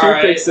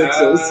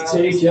sixes.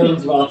 Chase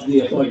Young's about to be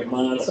a fucking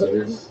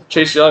monster.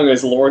 Chase Young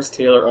is Lawrence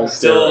Taylor on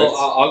So steroids.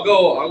 I'll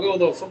go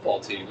the football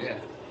team. Yeah,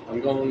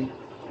 I'm going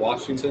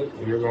Washington.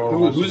 You're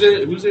going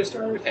Who's their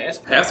starter?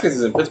 Haskins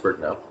is in Pittsburgh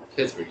now.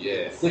 Pittsburgh.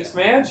 Yeah. It's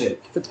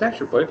magic.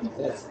 Fitzpatrick, baby.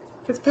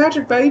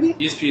 Fitzpatrick, baby.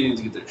 ESPN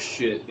needs to get their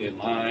shit in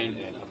line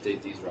and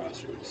update these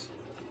rosters.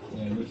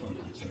 Yeah, they're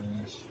fucking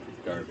trash.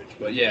 Garbage.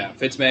 But yeah,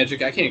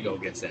 Fitzmagic, I can't go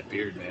against that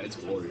beard, man. It's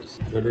glorious.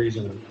 Good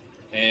reason.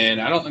 And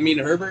I mean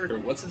Herbert, or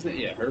what's his name?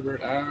 Yeah,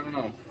 Herbert. I don't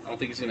know. I don't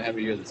think he's gonna have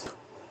a year this.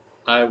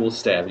 I will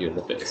stab you in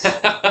the face.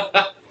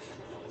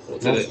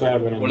 What's No it?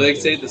 stabbing What do they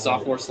say? The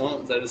sophomore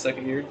slump? Is that his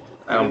second year?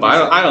 I don't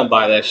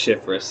buy that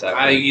shit for a second.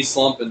 I think he's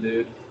slumping,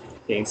 dude.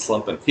 He ain't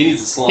slumping. He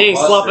needs to slump.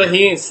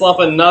 He ain't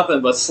slumping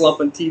nothing but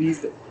slumping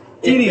TDs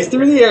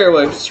through the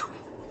airwaves.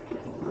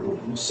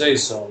 You say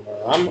so,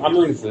 man. I'm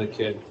rooting for the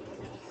kid.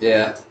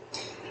 Yeah.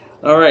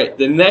 All right,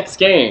 the next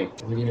game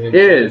Are we gonna make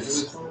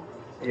Is- this one?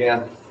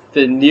 Yeah.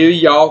 the New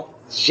York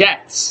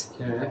Jets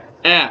Okay.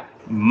 at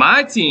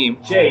my team,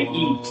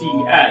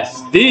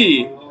 Jets.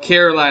 the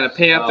Carolina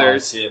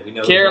Panthers. Oh, shit, we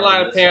know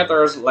Carolina who's on this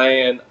Panthers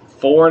laying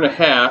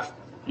 4.5.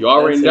 You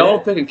already That's know it.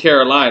 I'm picking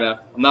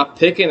Carolina. I'm not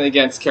picking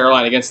against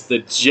Carolina, against the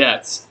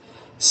Jets.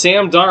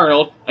 Sam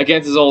Darnold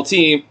against his old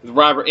team, with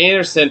Robert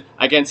Anderson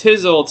against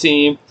his old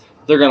team.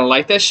 They're going to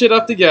light that shit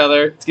up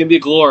together. It's going to be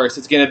glorious.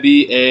 It's going to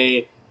be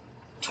a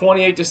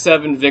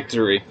 28-7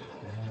 victory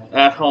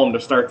at home to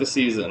start the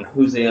season. one.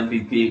 Who's the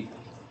MVP?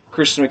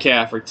 Christian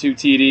McCaffrey, 2 You TDs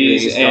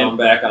think he's coming and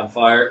back on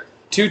fire?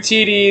 2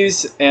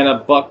 TDs and a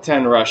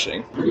 $110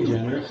 rushing. Pretty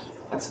generous.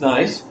 That's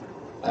nice.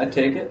 I'd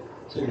take it.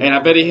 And I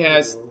bet he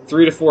has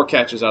 3 to 4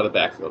 catches out of the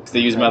backfield because they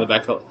use him out of the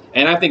backfield.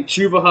 And I think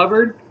Chuba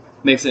Hubbard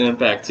makes an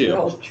impact Who too.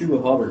 else?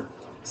 Chuba Hubbard.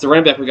 It's the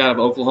running back we got out of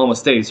Oklahoma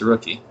State. He's a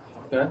rookie.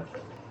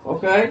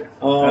 Okay.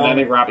 And I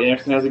think Rob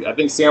Anderson has. I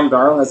think Sam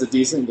Darnold has a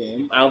decent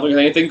game. I don't think it's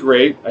anything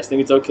great. I just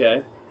think it's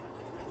okay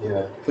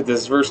Yeah. because this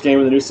is his first game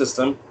in the new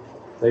system.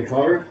 They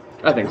covered?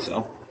 I think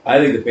so. I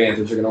think the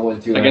Panthers are going to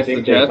win too. And I Against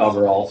think the they Jets?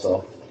 cover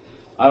also.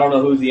 I don't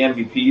know who the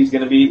MVP is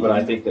going to be, but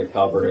I think they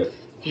cover it.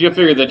 You can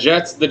figure the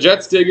Jets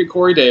did get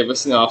Corey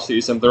Davis in the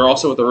offseason. They're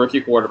also with a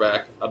rookie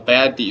quarterback, a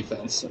bad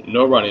defense,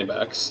 no running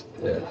backs,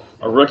 Yeah.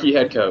 a rookie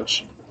head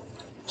coach.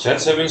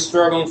 Jets have been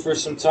struggling for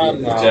some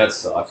time The now. Jets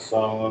suck.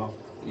 So,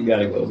 You got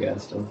to go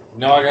against them.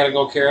 no, I got to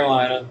go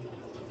Carolina.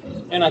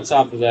 And on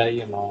top of that,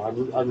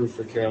 I root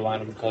for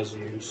Carolina because of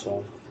you.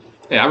 So,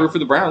 Yeah, I root for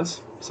the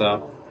Browns.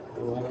 So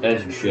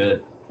As you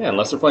should. Yeah,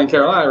 unless they're playing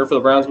Carolina, I root for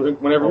the Browns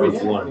whenever we.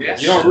 Yeah.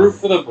 You don't root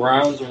for the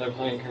Browns when they're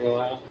playing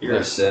Carolina? You're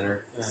a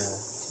sinner.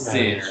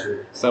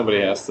 Sinner. Somebody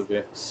has to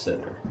be.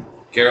 Sinner.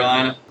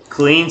 Carolina.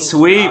 Clean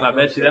sweep. I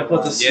bet you that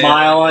puts a Yeah.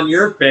 smile on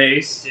your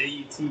face.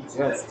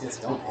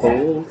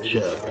 Whole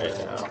shit right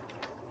now.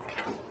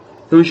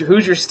 Who's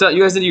your stud?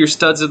 You guys did your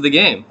studs of the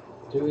game.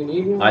 Do we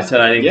need one? I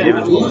said I didn't Yeah. give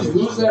it to Who's, him.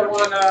 who's that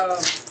one?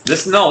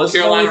 This is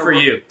only for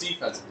you.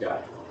 Defensive guy.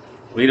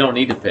 We don't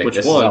need to pick. Which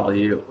this one? is all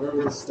you. Where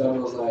were the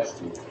Stubbs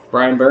last year?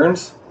 Brian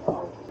Burns.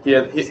 He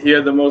had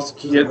the most.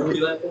 He had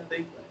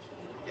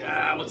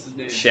Yeah, what's his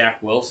name?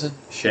 Shaq Wilson.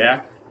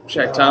 Shaq.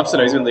 Shaq Thompson.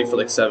 He's been in the league for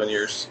like 7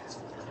 years.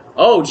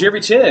 Oh,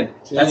 Jerry Chin.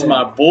 That's Chin.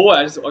 my boy.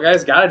 I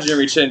guys got a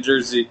Jerry Chin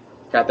jersey.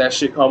 Got that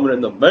shit coming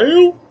in the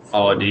mail.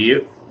 Oh, do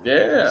you?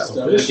 Yeah.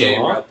 Good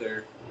game right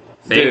there.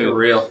 Fake or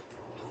real?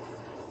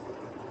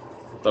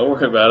 Don't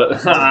worry about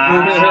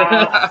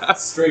it.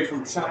 Straight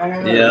from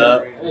China.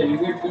 Yeah. Hey, you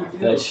get good That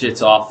deals.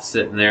 shit's off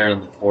sitting there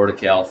in the port of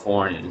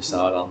California, just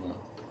out on the.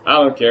 I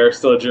don't care.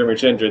 Still a Jeremy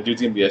Chin.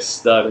 Dude's gonna be a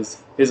stud.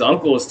 His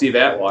uncle is Steve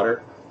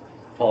Atwater,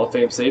 Hall of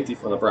Fame safety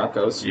from the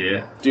Broncos.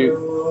 Yeah.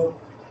 Dude,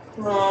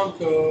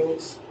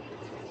 Broncos.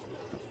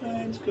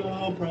 Let's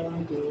go,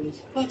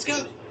 Broncos. Let's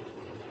go.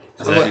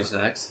 Is that who's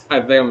next? I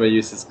think I'm gonna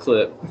use this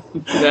clip.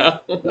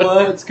 No.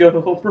 Let's go,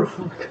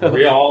 Broncos. Are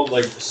we all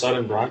like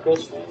sudden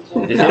Broncos fans?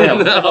 Yeah,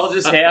 what the hell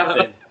just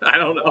happened? I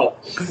don't know.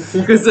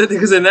 Because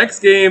the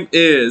next game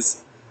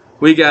is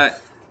we got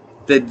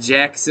the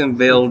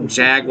Jacksonville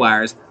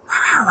Jaguars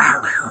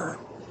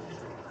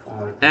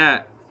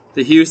at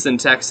the Houston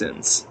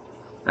Texans.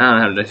 I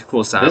don't have the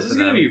cool sound. This is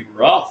gonna be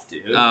rough,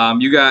 dude.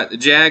 You got the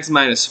Jags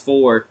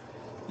 -4.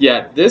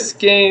 Yeah, this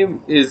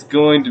game is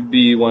going to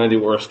be one of the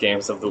worst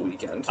games of the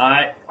weekend.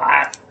 I'm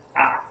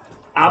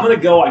gonna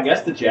go. I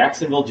guess the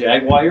Jacksonville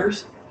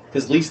Jaguars,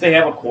 because at least they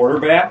have a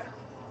quarterback.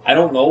 I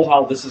don't know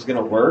how this is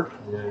gonna work.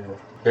 Yeah.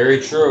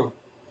 Very true.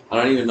 I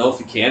don't even know if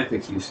you can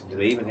pick Houston. Do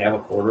they even have a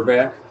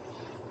quarterback?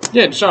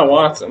 Yeah, Deshaun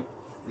Watson.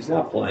 He's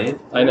not playing.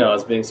 I know, I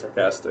was being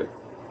sarcastic.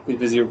 He's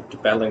busy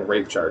battling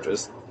rape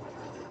charges.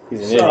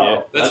 He's an So,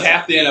 idiot. That's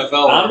half the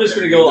NFL. I'm just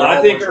gonna go. I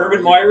think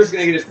Urban Meyer's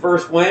gonna get his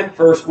first win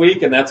first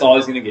week, and that's all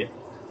he's gonna get.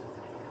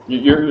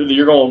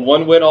 You're going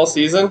one win all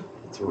season?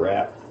 It's a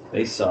wrap.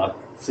 They suck.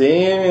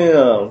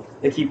 Damn.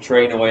 They keep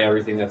trading away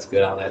everything that's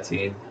good on that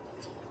team.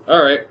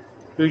 All right.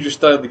 Who's your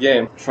stud of the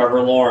game?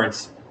 Trevor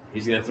Lawrence.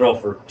 He's gonna throw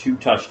for 2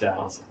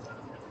 touchdowns.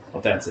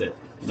 But that's it.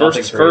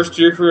 Nothing First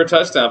crazy. year career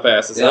touchdown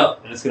passes. Huh? Yep,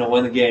 and it's gonna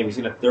win the game. It's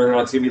gonna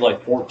be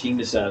like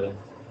 14-7.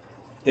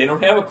 They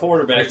don't have a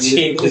quarterback.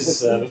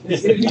 14-7.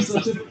 It's gonna be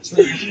such a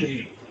trash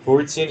game.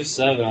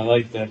 14-7. I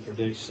like that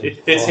prediction.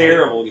 It's a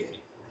terrible game.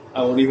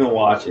 I won't even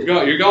watch it.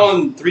 You're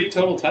going 3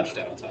 total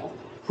touchdowns, huh?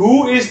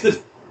 Who is the?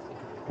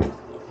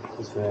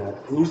 It's bad.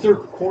 Who's their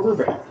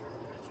quarterback?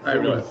 I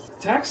have no idea.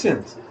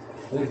 Texans.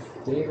 Like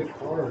David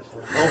Carr.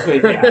 Okay,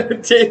 yeah.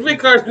 David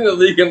Carr's been in the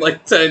league in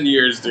like 10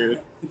 years,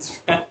 dude.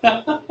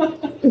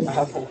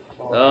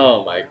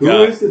 Oh my Who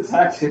god. is the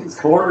Texans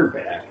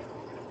quarterback?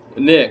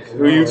 Nick,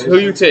 who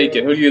you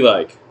taking? Who do you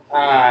like?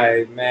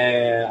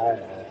 Man.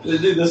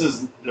 Dude,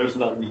 there's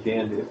nothing you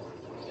can do.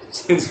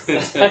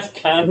 I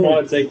kind of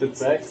want to take the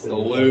Texans.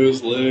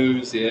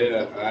 lose.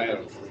 Yeah, I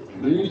don't.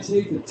 Who do you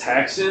take the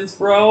Texans,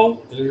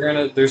 bro?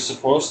 They're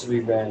supposed to be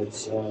bad,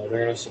 so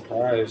they're gonna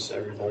surprise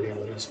everybody in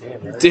this game,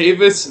 right?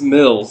 Davis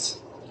Mills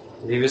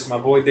My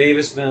boy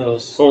Davis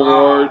Mills.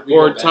 or we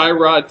go back.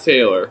 Tyrod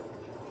Taylor.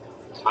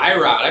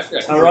 Tyrod, I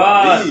forgot.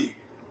 Tyrod.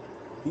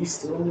 He's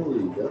still in the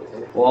league.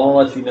 Okay. Well, I'll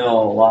let you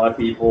know. A lot of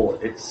people.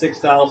 It's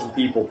 6,000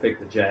 people pick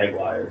the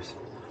Jaguars.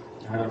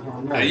 Yeah,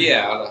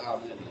 how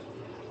many?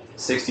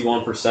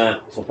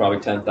 61%, so probably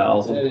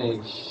 10,000. That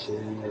ain't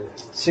shit.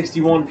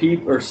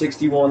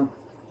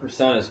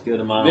 61% is a good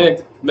amount.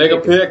 Nick, make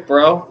a pick,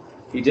 bro.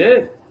 He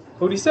did.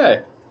 Who'd he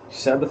say? He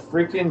said the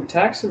freaking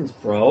Texans,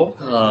 bro.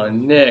 Oh,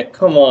 Nick,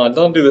 come on.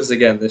 Don't do this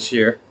again this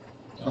year.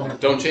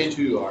 Don't change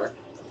who you are.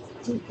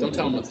 Don't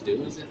tell him what to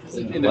do. It's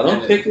Let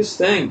him pick his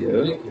thing,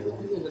 dude.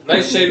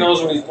 Nice Shay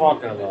knows what he's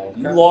talking about.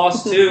 You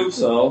lost too,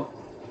 so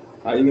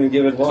how are you gonna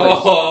give advice?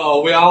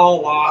 Oh, we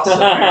all lost.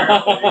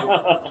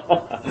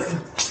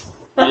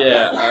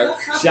 Yeah.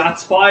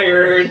 Shots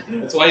fired.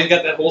 That's why he's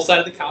got that whole side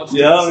of the couch. to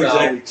Yeah, himself.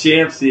 exactly.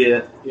 Champ see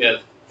it. Yeah,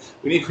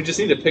 we just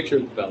need a picture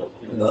of the belt.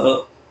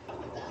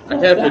 I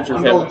got a picture of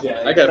I'm him. going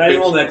Jags. I got a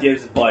Anyone picture. that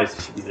gives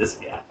advice should be this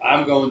guy.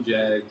 I'm going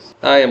Jags.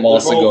 I am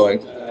also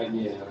going.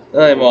 Yeah.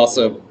 I am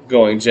also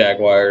going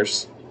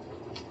Jaguars.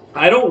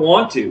 I don't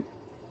want to.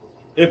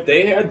 If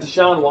they had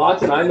Deshaun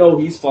Watson, I know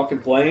he's fucking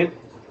playing.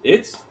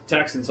 It's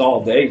Texans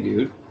all day,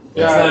 dude.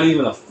 It's not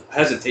even a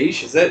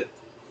hesitation. Is it?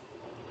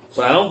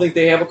 But I don't think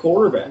they have a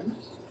quarterback.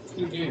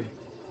 Good game.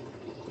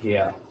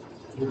 Yeah.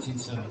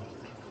 14-7.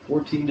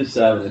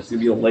 14-7. It's gonna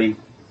be a late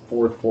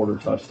fourth quarter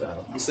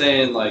touchdown. I'm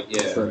saying like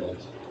yeah. Trash.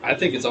 I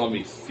think it's all gonna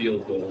be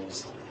field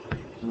goals.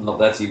 No,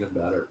 that's even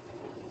better.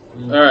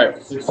 All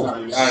right. 6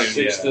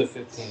 Yeah. to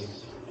 15.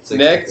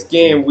 Next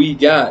game we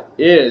got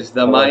is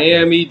the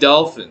Miami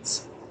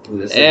Dolphins Ooh,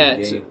 this is a at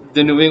good game.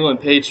 the New England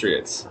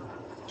Patriots.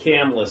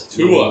 Camless.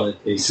 Tua.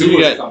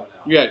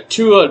 You got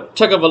Tua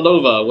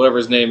Tagovailoa, whatever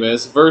his name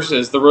is,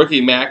 versus the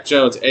rookie Mac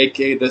Jones,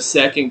 aka the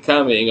second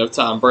coming of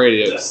Tom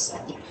Brady.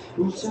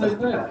 Who said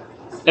that?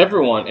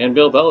 Everyone and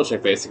Bill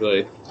Belichick,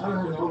 basically. I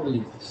heard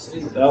nobody say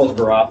that. That was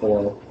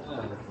Garoppolo.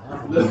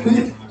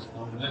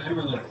 I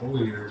remember like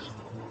Hoyer or something.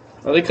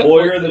 Oh, they cut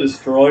Hoyer the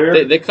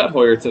Destroyer. They cut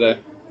Hoyer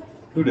today.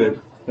 Who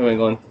did? New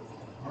England.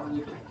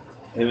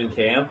 Him and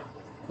Cam.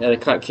 Yeah, they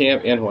cut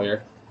Camp and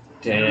Hoyer.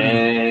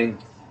 Dang.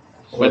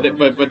 But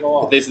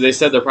they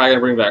said they're probably gonna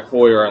bring back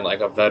Hoyer on like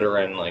a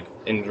veteran like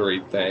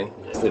injury thing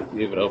to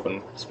leave an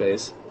open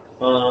space.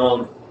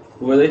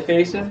 Who are they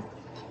facing?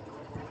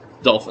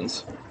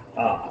 Dolphins.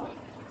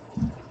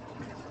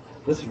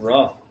 This is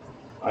rough.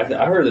 I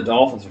heard the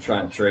Dolphins are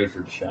trying to trade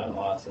for Deshaun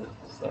Watson.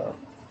 So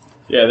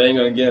Yeah, they ain't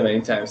gonna get him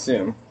anytime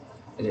soon.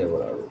 yeah,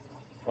 whatever.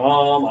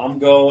 I'm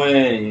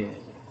going.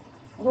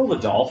 I'll go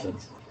with the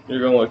Dolphins. You're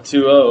going with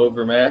 2-0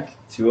 over Mac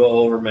 2-0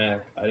 over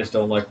Mac. I just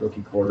don't like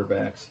rookie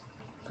quarterbacks.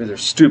 because they're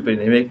stupid.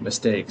 And they make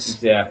mistakes.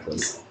 Exactly.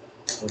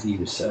 What he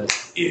just said.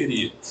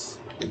 Idiots.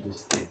 They're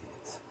just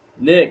idiots.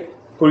 Nick,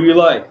 who do you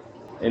like?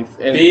 And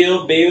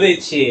Bill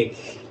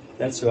Belichick.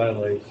 That's who I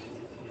like.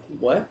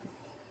 what?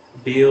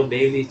 Bill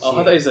Belichick. Oh,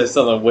 I thought you said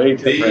something way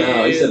different.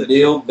 No, he said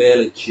Bill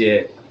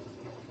Belichick.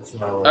 That's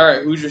what I All like.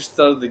 right, who's your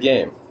stud of the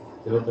game?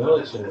 Bill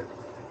Belichick.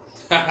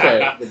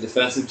 Okay. The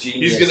defensive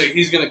genius.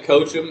 he's gonna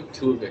coach him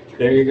to a victory.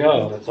 There you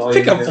go. That's all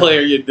Pick you a need. player,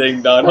 you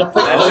ding dong.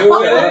 That's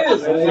who it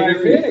is. I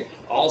agree.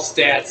 All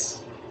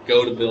stats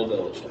go to Bill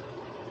Belichick.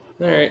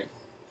 All right.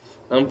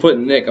 I'm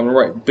putting Nick. I'm gonna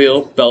write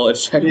Bill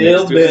Belichick.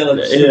 Bill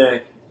next to his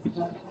name.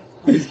 Belichick.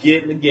 He's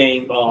getting the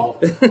game ball.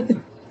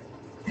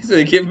 He's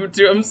gonna give him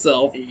to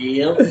himself.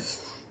 Yep.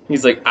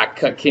 He's like, I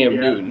cut Cam Yeah.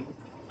 Newton.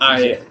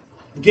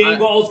 Game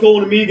ball's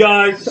going to me,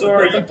 guys.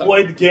 Sorry, you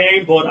played the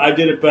game, but I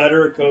did it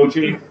better at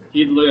coaching.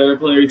 He'd look at every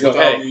player. He'd go,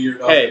 Without hey, me, you're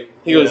hey. nothing.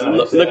 He goes, Yeah,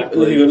 look,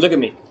 exactly. he goes, look at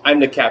me. I'm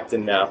the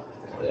captain now,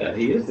 Yeah,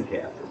 he is the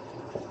captain.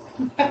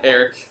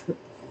 Eric.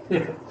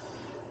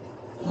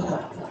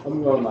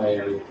 I'm going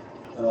Miami.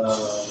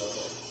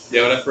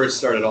 Yeah, when I first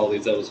started all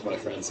these, that was what my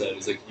friend said.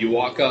 He's like, you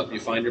walk up, you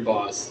find your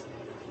boss,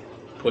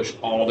 push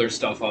all their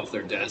stuff off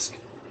their desk.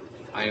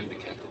 I am the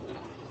captain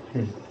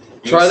now.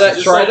 Try that.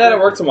 Just Try like- that at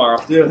work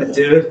tomorrow.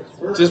 Dude.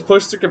 Just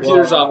push the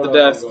computers off the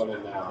desk.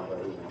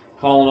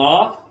 Calling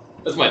off?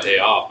 That's my day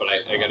off, but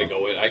I gotta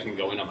go in. I can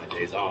go in on my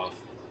days off.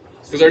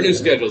 Because our new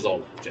schedule's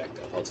all jacked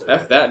up. I'll tell you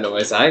F that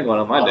noise. I ain't going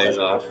on my days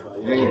off.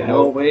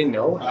 No way,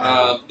 no.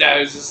 That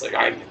was just like,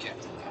 I'm the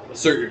captain now.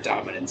 Assert your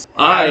dominance.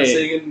 I'm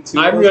singing two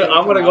gonna words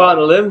I'm gonna go out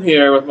on a limb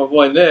here with my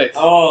boy Nick.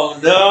 Oh,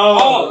 no.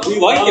 Oh, we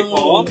like it,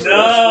 Paul.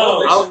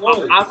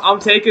 No. I'm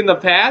taking the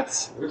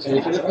Pats, We're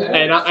taking it back.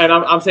 and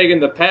I'm taking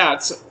the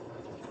Pats.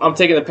 I'm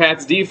taking the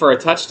Pats D for a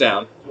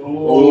touchdown. Ooh.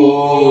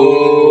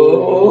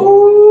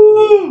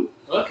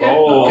 Okay.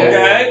 Oh.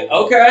 Okay.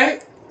 Okay.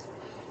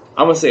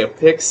 I'm gonna say a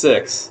pick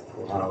 6.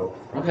 Wow.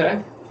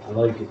 Okay. I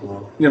like it,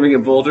 bro. You gonna make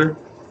it bolder?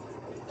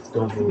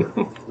 Don't do it.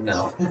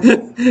 No.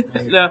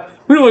 No,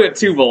 we don't want to get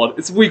too bold.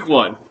 It's week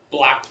 1.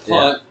 Blocked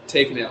punt,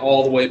 taking it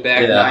all the way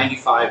back Yeah.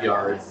 95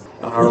 yards.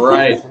 All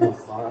right.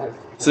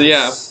 So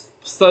yeah,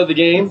 start the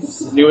game.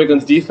 New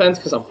England's defense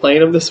because I'm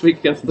playing them this week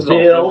against the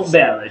Bill Dolphins.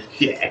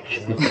 Belichick.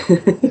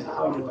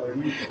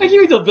 I can't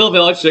wait till Bill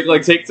Belichick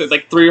like takes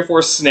like 3 or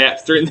 4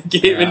 snaps during the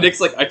game, and Nick's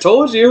like, "I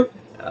told you."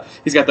 Yeah.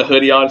 He's got the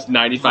hoodie on. It's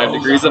 95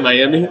 degrees in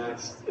Miami.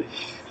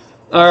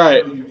 All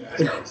right.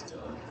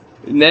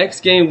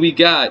 Next game we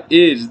got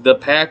is the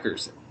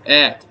Packers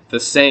at the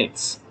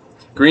Saints.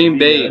 Green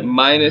Bay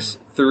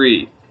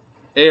 -3.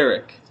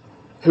 Eric,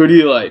 who do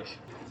you like?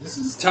 This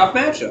is a tough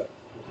matchup.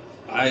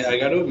 I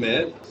got to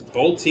admit,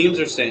 both teams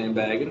are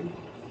sandbagging.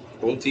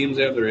 Both teams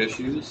have their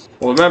issues.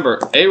 Well, remember,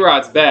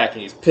 A-Rod's back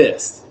and he's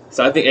pissed.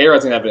 So I think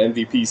A-Rod's going to have an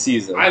MVP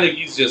season. I think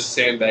he's just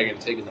sandbagging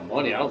and taking the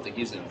money. I don't think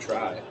he's going to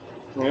try.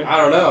 Yeah. I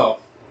don't know.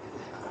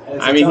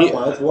 I mean,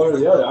 it's one or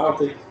the other. I don't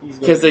think he's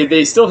Because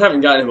they still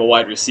haven't gotten him a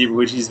wide receiver,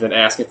 which he's been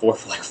asking for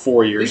like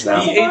 4 years now.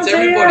 He hates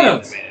everybody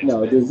on the man.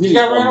 No, dude, You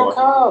got Randall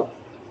Cobb.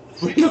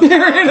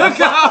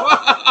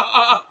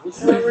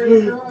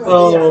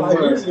 Oh, 5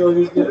 years ago, he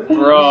was good.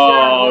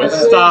 bro,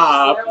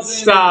 stop,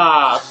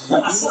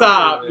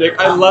 Nick.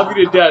 I love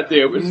you to death,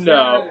 dude, but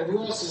no. Who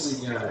else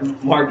is he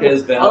got?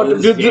 Marquez Oh,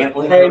 Valdez. hey,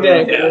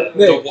 Nick. Yeah.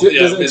 Nick, Yeah,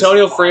 does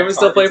Antonio Freeman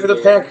still play for the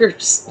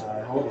Packers?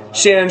 Hold on.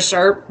 Shannon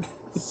Sharp?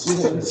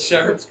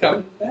 Sharp's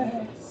coming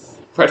back.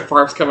 Brett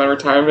Favre's coming out of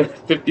retirement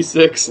at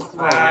 56.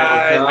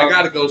 I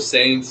got to go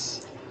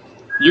Saints.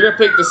 You're going to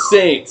pick the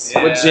Saints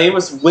with Yeah.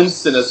 Jameis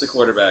Winston as the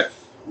quarterback.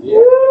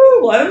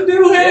 Woo, let him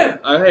do him.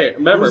 Hey,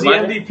 remember, Who's the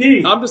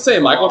MVP? I'm just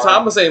saying, Michael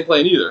Thomas ain't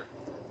playing either.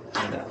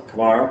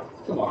 Kamara.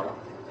 Tomorrow.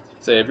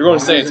 Say, if you're going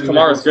to Saints,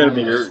 Kamara's going to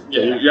be your...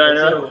 Yeah,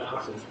 you're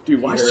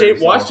Dude, watch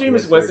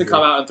Jameis Winston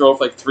come out and throw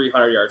for like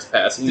 300 yards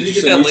passing. Did you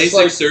get that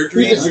LASIK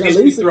surgery? he's He's just- going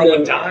to be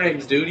throwing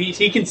dimes, dude.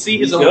 He can see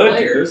his own good.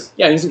 players.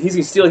 Yeah, he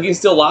can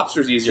steal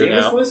lobsters easier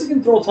Jameis now. Winston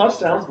can throw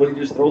touchdowns, but he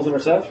just throws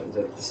interceptions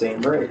at the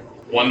same rate.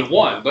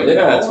 1-1. But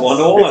Yeah, it's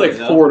 1-1. It's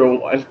like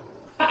 4-1.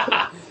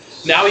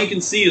 now he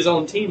can see his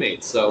own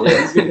teammates. So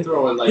he's gonna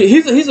throw in like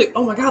He's like,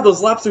 oh my god,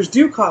 those lobsters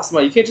do cost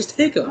money. You can't just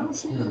take them.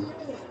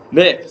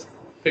 Nick,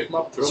 pick him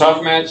up, throw Tough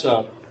him.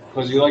 matchup.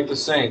 Because you like the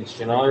Saints.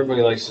 You know,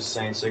 everybody likes the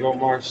Saints. They go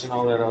march and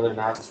all that other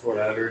nonsense,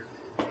 whatever.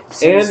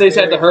 and they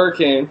had the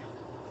hurricane.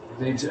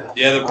 Yeah,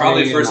 they're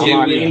probably Oh, first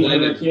yeah, game I'm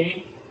we not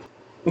played.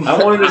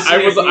 I wanted to see.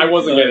 I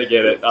wasn't gonna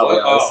get it. I'll be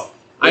honest.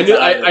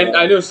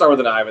 I knew it started with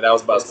an I, but that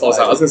was about as close.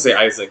 I was gonna say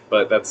Isaac,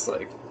 but that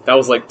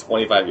was like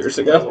 25 years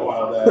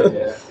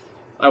ago.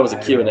 I was a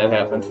kid when that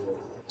happened.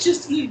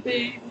 Just eat,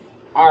 baby.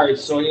 All right,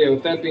 so yeah,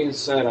 with that being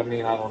said, I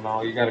mean, I don't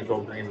know. You got to go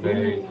Green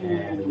Bay,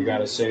 and you got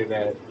to say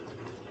that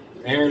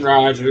Aaron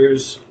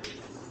Rodgers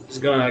is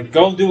going to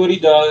go do what he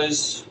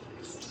does.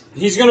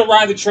 He's going to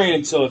ride the train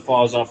until it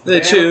falls off. The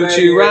choo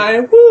choo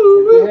ride, If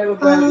woo! they have a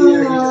bad year,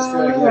 he's just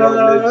going to get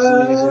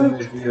over mid-season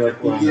and be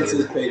like, well, He gets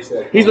his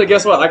paycheck. He's like,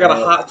 guess what? I got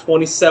a hot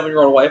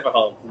 27-year-old wife at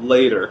home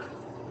later.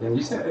 yeah,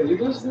 he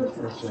does good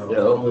for himself.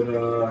 Yeah.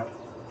 But,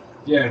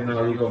 yeah,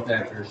 no, you go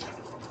Packers.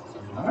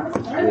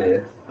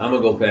 Yeah, I'm gonna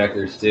go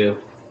Packers too.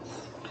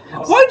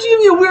 Why'd you give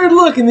me a weird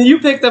look and then you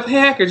picked the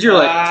Packers? You're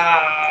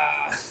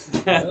like,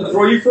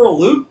 Throw you for a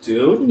loop,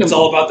 dude. It's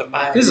all about the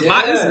mind. this is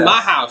my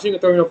house. You can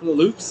throw me up for the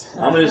loops.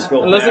 I'm gonna just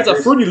go. Unless Packers. it's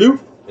a fruity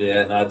loop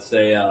Yeah, and I'd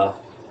say.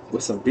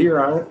 with some beer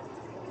on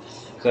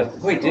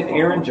it. Wait, didn't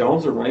Aaron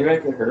Jones, the running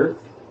back, get hurt?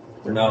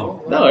 Or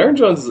no? No, Aaron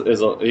Jones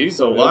he's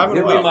alive and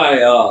He'll be well. my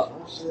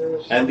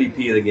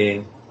MVP of the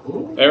game.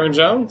 Aaron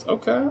Jones?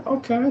 Okay.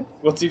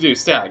 What's he do?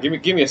 Stat.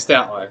 Give me a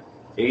stat line.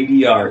 80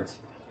 yards.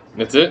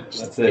 That's it?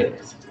 That's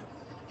it.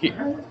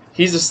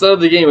 He's the stud of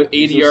the game with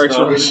 80 yards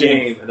from the rushing.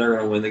 game, and they're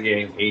gonna win the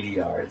game 80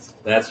 yards.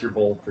 That's your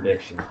bold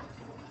prediction.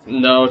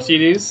 No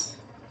TDs?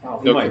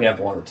 You might have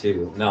one or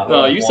two.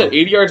 No, you said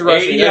 80 yards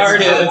rushing. 80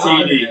 yards That's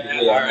and a it.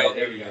 TD. Yeah, all right,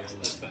 there we go.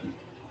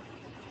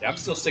 Yeah, I'm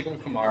still sticking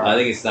with Kamara. I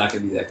think it's not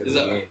gonna be that good Is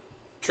of a that- game.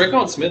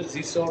 Tre'Quan Smith, is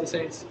he still on the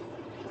Saints?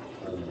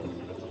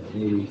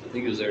 Maybe. I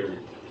think he was their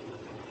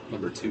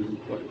number 2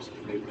 players.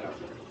 Maybe not.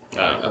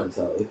 I don't know. Couldn't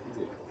tell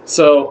you.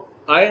 So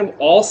I am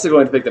also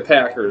going to pick the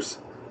Packers,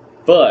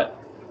 but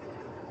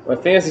my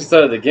fantasy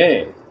stud of the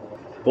game,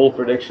 bold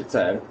prediction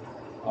time.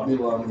 I'll be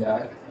one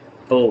guy.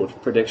 Bold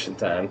prediction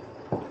time.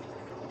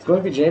 It's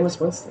going to be Jameis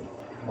Winston.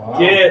 Wow.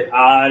 Get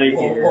out of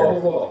Whoa, here.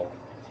 whoa.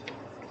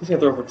 He's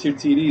going to throw for 2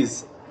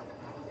 TDs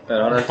at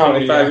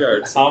 125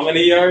 yards. How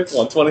many yards?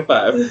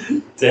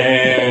 125.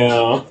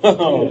 Damn.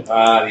 Get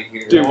out of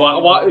here. Dude,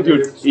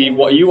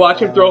 you watch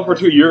him throw for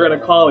 2, you're going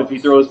to call him if he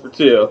throws for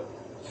 2.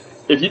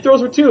 If he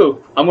throws for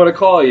 2, I'm going to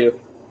call you.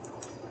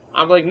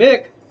 I'm like,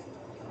 Nick,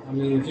 I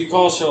mean, if you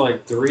call shit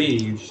like 3,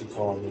 you should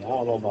call me. I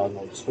don't know about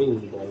no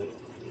 2,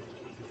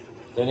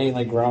 but that ain't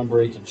like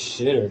groundbreaking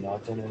shit or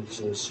nothing. It's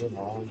just, you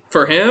know.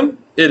 for him,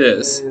 it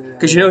is.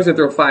 Because you know he's going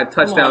to throw 5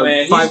 touchdowns. Come on,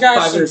 man. Five, He's got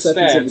five some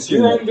interceptions in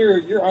stats.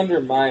 between. You're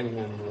undermining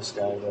him, this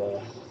guy,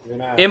 though. You're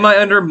not Am I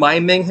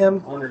undermining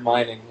him?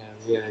 undermining him.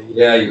 Yeah,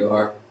 Yeah, you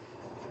are.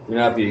 You're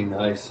not being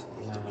nice.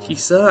 No. He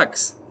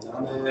sucks.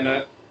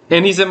 Man,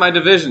 And he's in my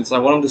division, so I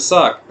want him to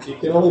suck. you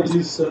can only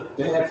do so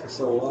bad for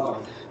so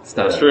long. It's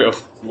not true.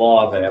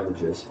 Law of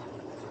averages.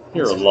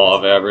 You're a law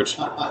of average.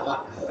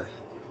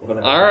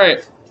 Whatever. All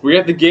right. We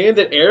got the game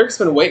that Eric's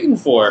been waiting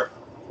for.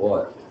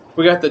 What?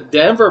 We got the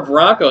Denver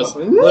Broncos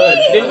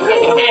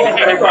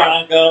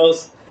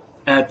Broncos.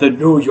 at the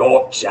New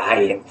York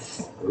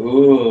Giants.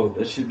 Ooh,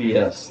 this should be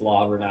a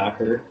slobber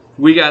knocker.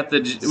 We got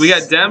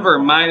Denver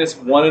minus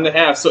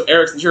 1.5. So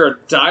Eric, since you're a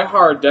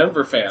diehard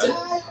Denver fan,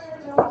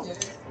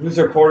 Who's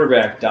their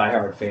quarterback?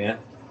 Diehard fan.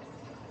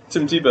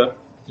 Tim Tebow.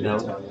 No.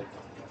 Tell you.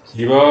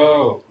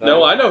 Yo.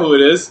 No, I know who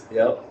it is.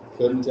 Yep.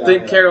 Couldn't tell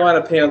Think you.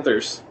 Carolina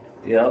Panthers.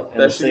 Yep. And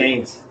That the should-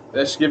 Saints.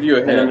 That should give you a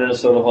And the hint.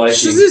 Minnesota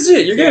Vikings. This is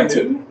it. You're getting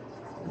to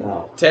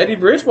No. Teddy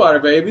Bridgewater,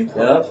 baby.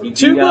 Yep. He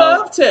Two beat out-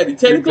 glove Teddy.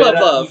 Teddy he glove beat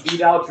out- love. He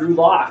beat out Drew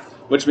Lock.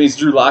 Which means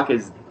Drew Lock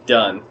is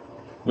done.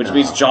 Which No.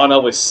 means John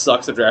Elway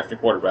sucks at drafting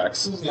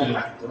quarterbacks. Who's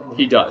that?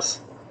 He does.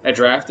 At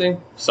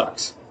drafting,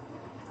 sucks.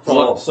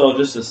 So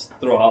just to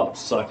throw out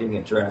sucking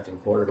at drafting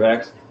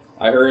quarterbacks,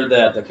 I heard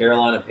that the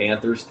Carolina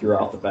Panthers threw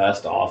out the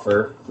best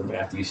offer for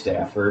Matthew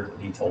Stafford,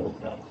 and he told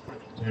them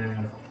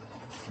no.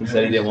 He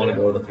said he didn't want to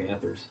go to the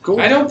Panthers. Cool.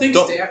 I don't think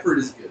Don't- Stafford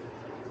is good.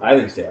 I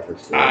think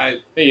Stafford's good. I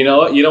Hey, you know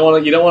what? You don't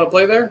want to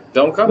play there?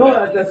 Don't come No,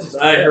 there. that's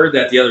I heard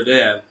that the other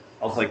day.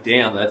 I was like,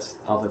 damn, I was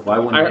like, why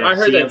wouldn't you I have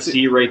heard that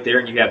CMC right there,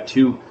 and you have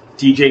two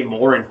DJ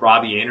Moore and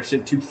Robbie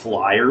Anderson, two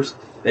flyers?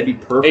 That'd be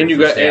perfect. And you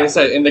for got and,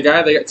 Stafford. and the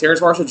guy they got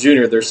Terrence Marshall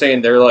Jr. They're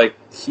saying they're like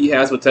he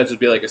has potential to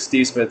be like a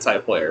Steve Smith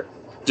type player,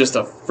 just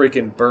a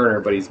freaking burner,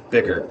 but he's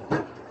bigger.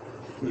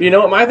 You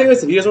know what my thing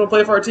is? If he doesn't want to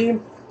play for our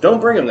team, don't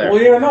bring him there.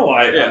 Well, yeah, no,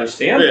 I Yeah.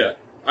 understand. Yeah,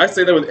 I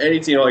say that with any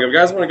team. Like if you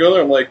guys want to go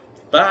there, I'm like,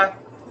 bye.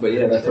 But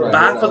yeah, that's right.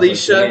 Bye,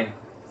 Felicia.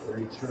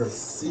 Very true.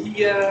 see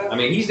ya. I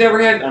mean, he's never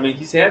had. I mean,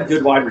 he's had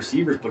good wide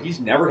receivers, but he's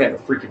never had a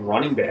freaking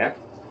running back.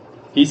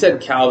 He said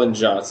Calvin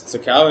Johnson, so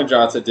Calvin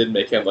Johnson did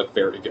make him look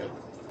very good.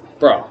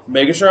 Bro,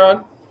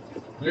 Megatron,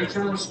 They're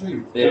trying to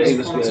sweep. Yeah, he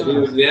was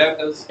good. Yeah,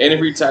 that's And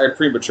he retired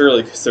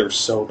prematurely because they were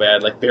so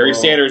bad. Like Barry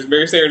Sanders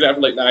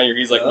after like 9 years,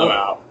 he's like,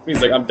 wow.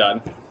 He's like, I'm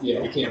done.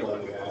 Yeah, you can't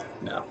blame the guy.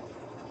 No.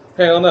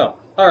 Hell no.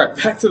 All right,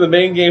 back to the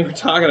main game we're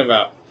talking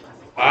about.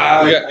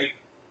 I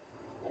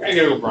gotta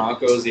go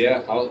Broncos.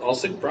 Yeah, I'll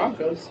stick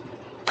Broncos.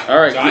 All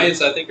right,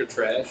 Giants, I think, are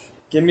trash.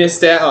 give me a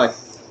stat line.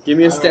 Give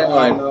me a stat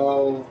line.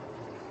 No.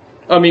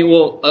 I mean,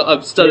 well,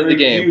 a stud of the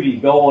game. Judy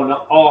going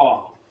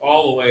all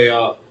All the way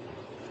up.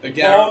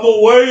 Again,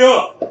 the way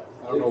up.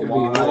 I don't It know could be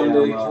why.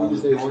 Monday,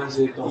 Tuesday,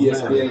 Wednesday, it don't matter.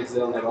 ESPN is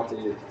on that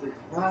updated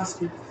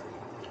roster.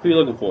 Who are you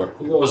looking for?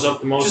 He goes up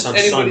the most Just on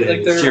anybody, Sunday.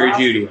 like, they're- Jerry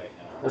Judy.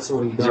 That's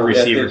what he He's a does.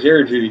 receiver. Yeah,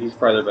 Jared Judy, he's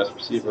probably their best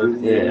receiver.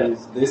 Yeah.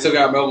 they still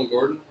got Melvin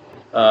Gordon.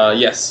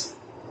 Yes.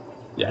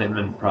 Yeah, him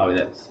and probably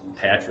that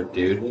Patrick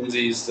dude.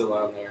 Lindsey's still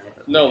on there.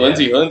 No,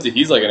 Yeah. Lindsey,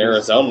 he's like in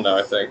Arizona now,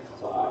 I think.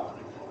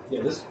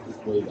 Yeah, this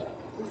is way back.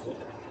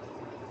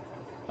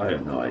 I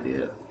have no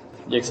idea.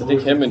 Yeah, 'cause I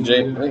think him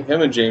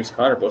and James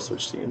Conner both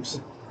switched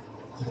teams.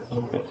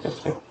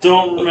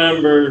 Don't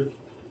remember.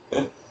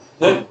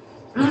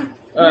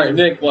 All right,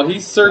 Nick. While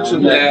he's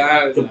searching that,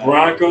 Yeah, The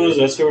Broncos,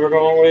 that's who we're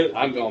going with?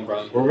 I'm going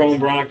Broncos. We're going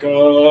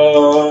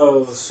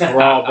Broncos.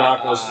 We're all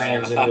Broncos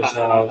fans in this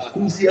house.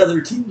 Who's the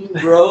other team,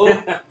 bro?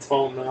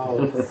 Don't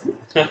know.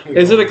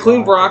 is it a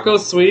clean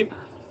Broncos sweep?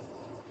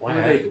 Why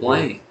are they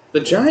playing?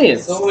 The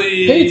Giants. It's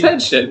only Pay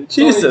attention,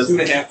 Jesus.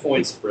 2.5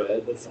 point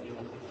spread. That's not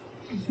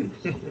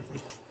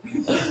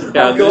God,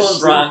 I'm going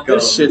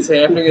Broncos. This shit's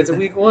happening. It's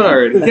week 1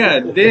 already.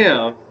 God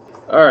damn.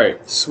 All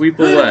right, sweep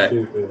away.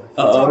 Stupid.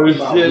 Oh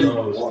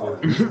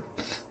shit!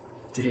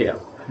 Damn.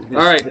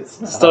 All right,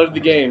 started the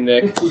game,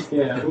 Nick.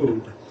 Yeah,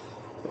 who?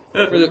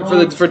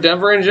 For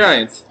Denver and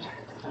Giants.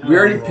 We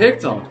already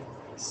picked them.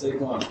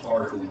 Saquon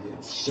Barkley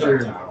gets Sure.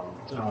 shut down.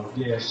 Oh,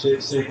 yeah,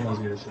 Saquon's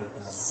going to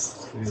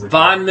shut down.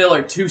 Von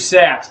Miller, 2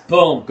 sacks.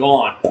 Boom,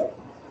 gone.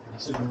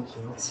 Is he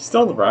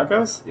still in the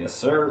Broncos? Yes,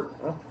 sir.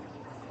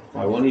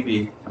 Why wouldn't he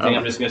be? I think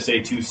I'm just gonna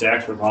say 2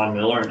 sacks for Von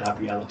Miller and not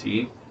be on the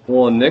team.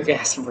 Well, Nick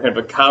asked for him,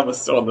 but Cobb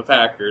was still on the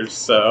Packers,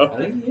 so I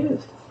think he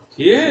is.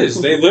 He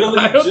is. They literally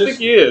I don't just. think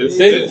he is.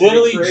 They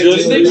literally They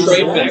just. Did they Yeah.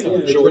 trade back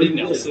with Jordy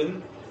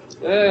Nelson?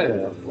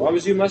 Yeah. Why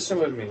was you messing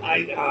with me?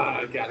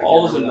 I got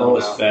All of the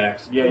Noah's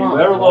facts. Yeah, Come you on,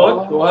 better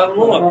look. Go ahead and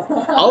look.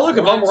 I'll look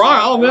if I'm wrong.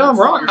 I'll admit I'm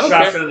wrong. I You're don't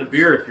care. shotgunning the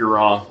beer if you're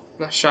wrong.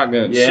 Not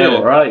shotgun. Yeah,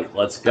 Shit. right.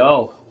 Let's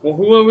go. Well,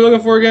 who are we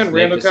looking for again?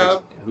 Randall Make this-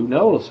 Cobb? Who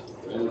knows?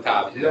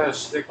 Cobb. You gotta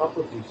stick up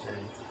with these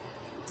things.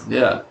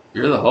 Yeah,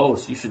 you're the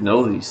host. You should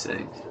know these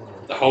things.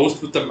 The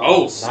host with the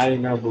most. Now you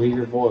know, believe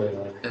your boy.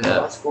 Like, Yeah.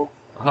 let's go.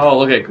 Oh,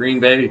 look at Green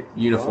Bay Oh,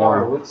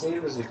 uniform. what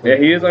team is he? Yeah,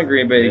 he is on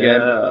Green Bay again.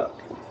 Yeah.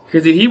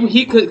 Because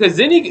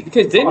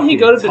didn't he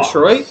go to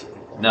Detroit?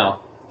 No.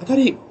 I thought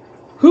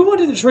who went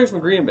to Detroit from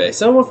Green Bay?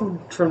 Someone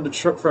from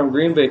Detroit, from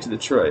Green Bay to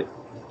Detroit.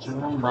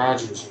 Jerome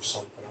Rogers or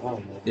something. I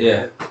don't know.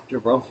 Yeah.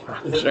 Jerome.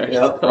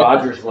 Yep,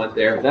 Rodgers went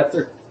there. That's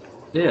their.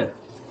 Yeah.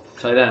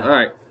 Tight end. All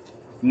right.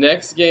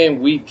 Next game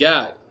we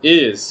got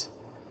is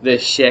the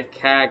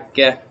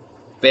Chicago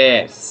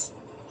Bears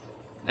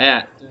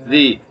at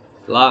the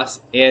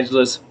Los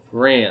Angeles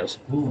Rams.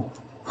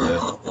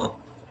 I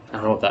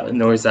don't know what that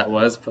noise that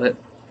was, but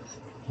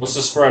What's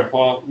the spread,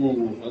 Paul?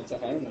 Ooh, that's a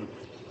high one.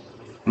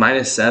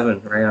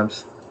 -7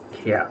 Rams.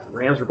 Yeah,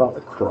 Rams are about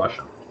to crush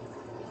them.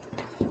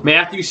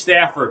 Matthew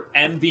Stafford,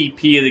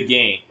 MVP of the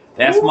game.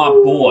 That's my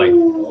boy.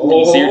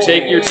 So you're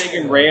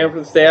taking Rams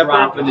and Stafford.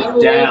 Dropping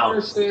it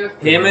down.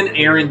 Him and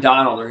Aaron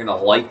Donald are gonna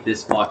light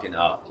this fucking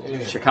up.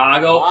 Yeah.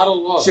 Chicago, lot of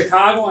love.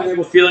 Chicago, I have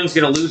a feeling is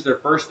gonna lose their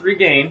first 3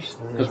 games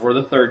because we're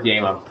the 3rd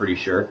game, I'm pretty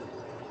sure,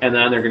 and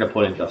then they're gonna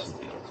put in Justin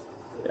Fields.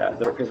 Yeah,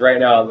 because right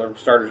now the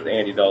starters are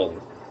Andy Dalton,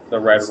 the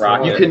Red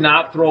Rocket. You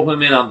cannot throw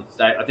him in on.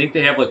 I think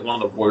they have like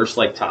one of the worst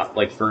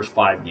first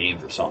 5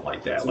 games or something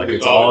like that. Like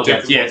it's all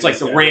against. Yeah, it's like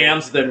the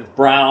Rams, then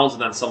Browns,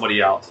 and then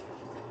somebody else.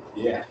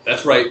 Yeah,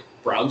 that's right.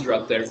 Browns are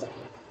up there.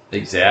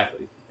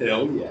 Exactly.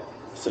 Hell yeah.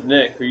 So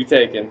Nick, who are you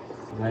taking?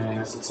 Man,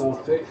 it's a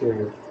tough pick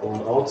here.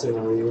 But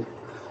ultimately,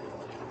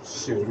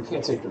 shoot, you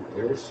can't take the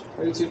Bears.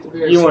 How do you take the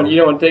Bears? You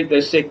don't want to take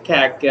the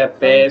Chicago Take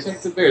Bears?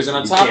 the Bears. And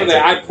on You top can't of that,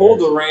 take I the pulled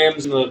Bears. the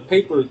Rams in the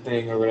paper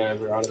thing or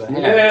whatever out of the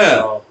hat. Yeah.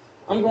 So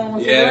I'm going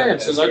with Yeah, the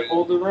Rams because that's I right.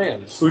 pulled the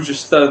Rams. Who's your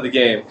stud of the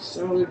game?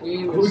 So the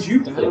game Who'd is you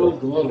Donald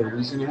Glover.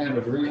 He's going to have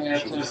a great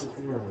halftime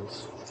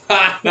performance.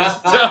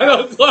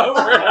 Donald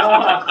Glover.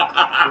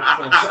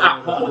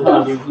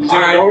 He's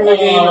going to go to the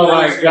game Oh and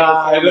my he's gonna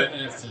God. perform at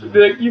halftime.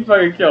 Nick, you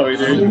fucking kill me,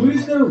 dude.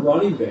 Who's their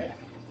running back?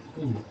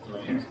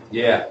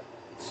 Yeah.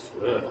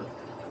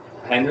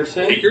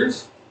 Henderson.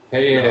 Akers?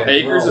 Hey, yeah.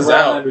 Akers is Ron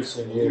out.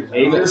 Anderson, yeah.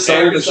 Akers.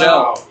 Sonny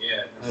Michel.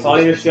 Yeah.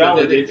 Sonny Michel.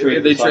 They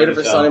traded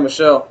for Sonny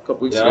Michel a couple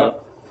weeks Yeah.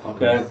 ago.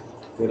 Okay.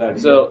 Good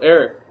idea. So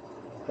Eric,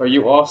 are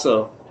you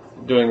also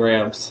doing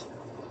Rams?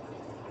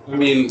 I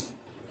mean,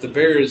 the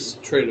Bears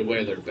traded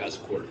away their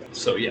best quarterback.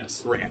 So,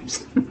 yes,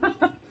 Rams.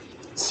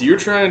 So you're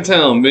trying to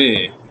tell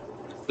me?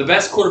 The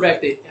best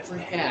quarterback they ever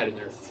had in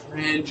their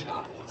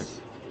franchise.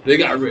 They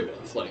got rid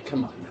of. Like,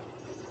 come on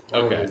now.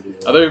 Okay. I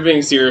thought you were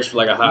being serious for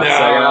like a hot No.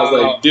 second. I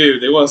was like,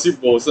 dude, they won a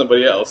Super Bowl with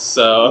somebody else.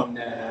 So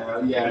Nah,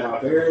 Yeah, no,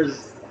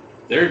 Bears.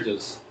 They're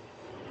just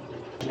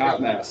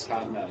hot mess,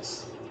 hot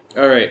mess.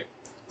 All right,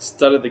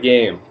 stud of the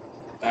game.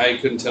 I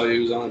couldn't tell you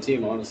who was on the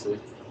team, honestly.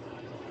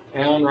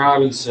 Allen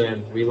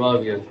Robinson, we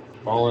love you.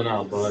 Balling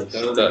out, bud.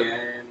 Stud of the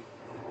game.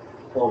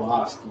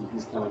 Orlovsky,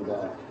 he's coming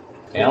back.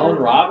 Allen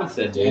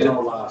Robinson, Dan dude.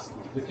 Orlovsky,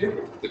 the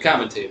kicker. The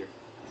commentator.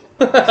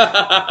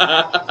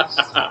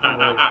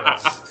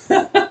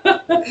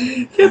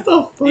 Get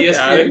the fuck ESPN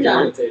out of The here.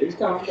 commentator, he's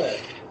coming back.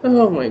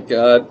 Oh my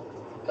god.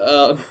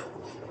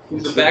 He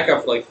was a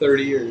backup for like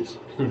 30 years.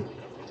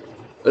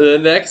 The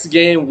next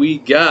game we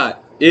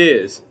got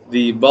is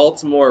the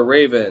Baltimore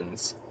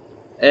Ravens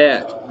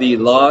at the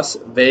Las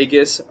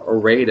Vegas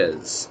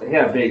Raiders. They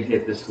got a big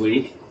hit this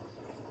week.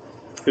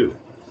 Who?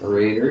 The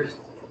Raiders.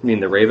 You mean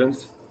the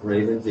Ravens?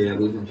 Ravens, yeah,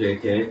 losing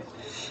JK.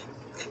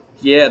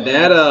 Yeah,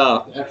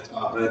 that That's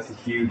tough. That's a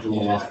huge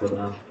loss for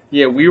them.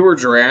 yeah, we were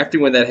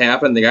drafting when that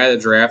happened. The guy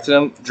that drafted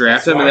him,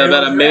 and then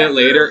about a minute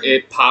later,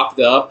 it popped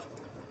up.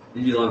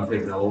 Did you let him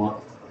pick another one?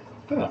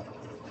 Yeah.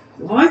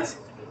 What?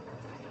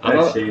 I'm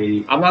That's not,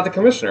 shady. I'm not the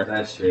commissioner.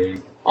 That's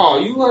shady. Oh,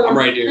 you let him I'm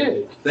right here.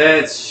 pick.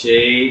 That's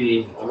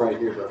shady. I'm right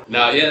here, bro.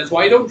 No, yeah, that's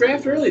why you don't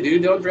draft early,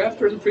 dude. Don't draft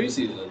during the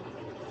preseason.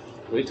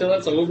 Wait till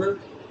that's over.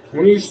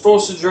 When are you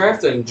supposed to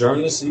draft him?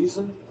 During the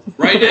season?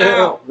 Right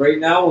now. Right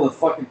now, in the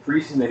fucking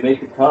preseason, they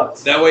make the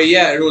cuts. That way,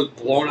 yeah, it was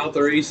blowing out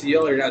their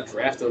ACL. You're not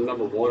drafting them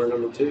number 1 or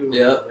number 2.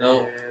 Yeah,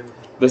 no. Man.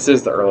 This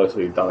is the earliest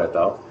we've done it,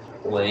 though.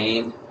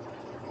 Lane.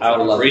 I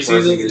would love the person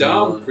to Preseason's get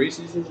down. another.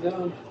 Preseason's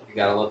down. You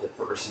gotta let the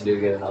person do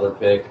get another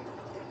pick.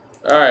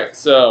 All right,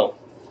 so,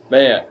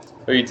 man,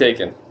 who are you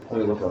taking? Let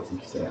me look up some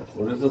stats.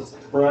 What is this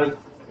spread?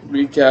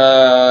 We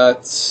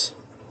got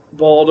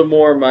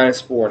Baltimore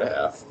minus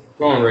 4.5.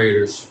 Go on,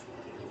 Raiders.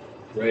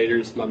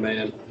 Raiders, my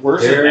man.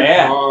 Where's Derek it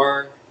at?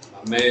 Carr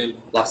My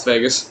man. Las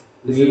Vegas.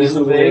 Is it needs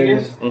in to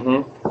Vegas? win.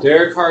 Mm-hmm.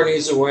 Derek Carr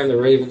needs to win. The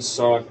Ravens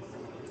suck.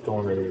 Go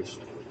on, Raiders.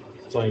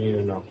 That's all you need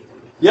to know.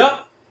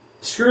 Yep.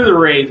 Screw the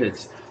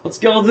Ravens. Let's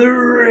go the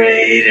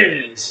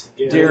Raiders.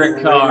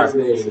 Derek Carr.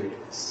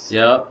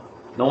 Yep.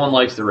 No one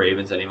likes the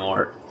Ravens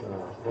anymore.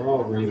 We're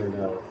all Raider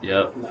now.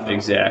 Yep. No.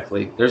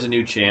 Exactly. There's a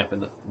new champ in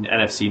the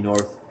NFC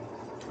North.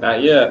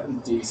 Not yet.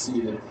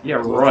 DC. Yeah,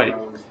 right.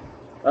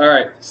 All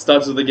right,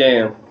 studs of the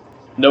game.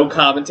 No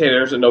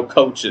commentators and no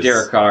coaches.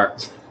 Derek Carr.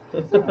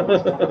 Yeah,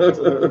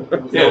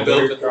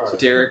 Bill Carr.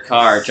 Derek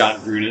Carr. John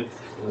Gruden.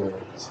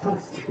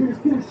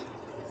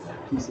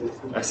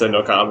 I said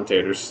no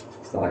commentators.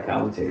 It's not a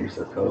commentator, it's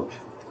a coach.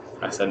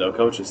 I said no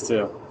coaches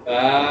too.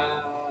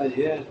 yeah.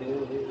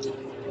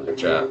 Good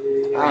job.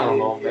 I don't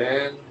know,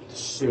 man.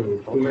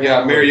 Shoot. We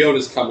got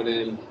Mariota's coming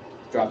in,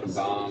 dropping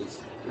bombs.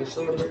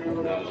 Actually,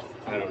 Mariota? No,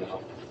 I don't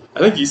know. I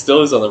think he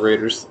still is on the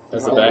Raiders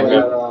as a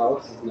backup.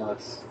 What's his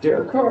nuts?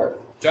 Derek Carr.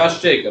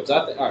 Josh Jacobs.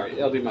 All right,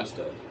 that'll be my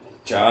stud.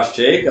 Josh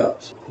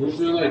Jacobs. Who's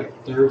your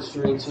like third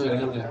string tight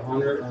end? Like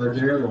Hunter or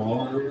Darren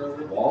Waller or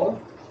whatever? Waller?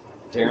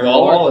 Darren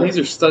Waller, Waller. he's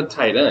your stud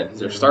tight end.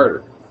 He's your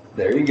starter.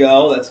 There you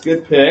go. That's a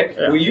good pick.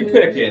 Yeah. Who you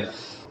picking?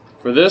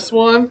 For this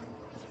one,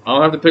 I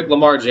don't have to pick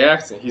Lamar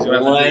Jackson. He's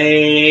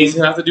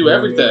gonna have to do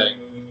everything.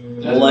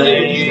 He's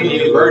gonna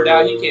get burned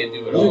out. He can't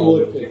do it You all.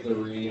 would pick the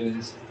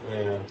Ravens.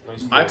 Yeah.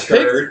 Nice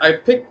I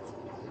picked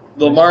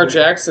Lamar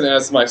Jackson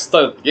as my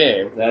stud of the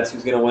game. That's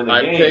who's gonna win the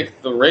I game.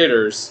 picked the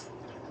Raiders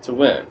to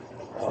win.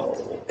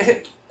 Oh.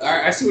 All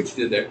right, I see what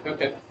you did there.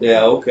 Okay.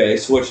 Yeah. Okay.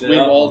 Switching it We've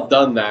up. all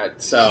done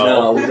that, so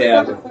No, we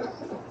haven't.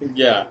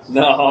 yeah.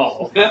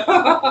 No.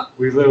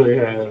 We literally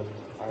have.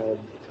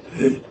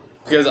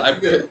 Because I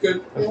picked,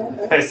 Good.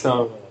 I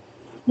saw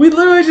we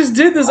literally just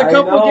did this a I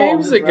couple know, I'm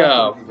games just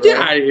ago. messing with you, bro.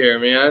 Get out of here,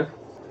 man.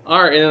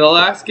 All right, and then the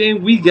last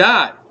game we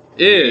got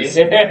is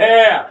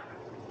Yeah.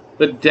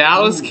 the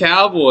Dallas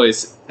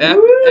Cowboys at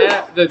Woo!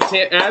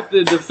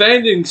 the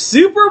defending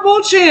Super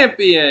Bowl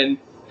champion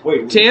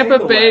Wait. Tampa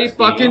who's the Bay last game?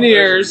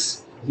 Buccaneers.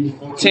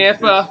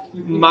 Tampa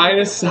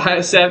minus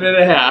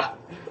 7.5.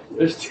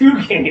 There's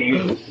 2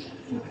 games.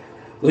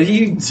 What are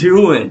you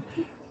doing?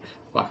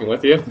 Fucking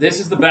with you. This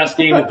is the best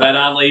game to bet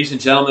on, ladies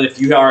and gentlemen. If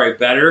you are a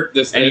bettor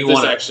This and you this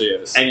want to actually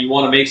is. and you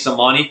want to make some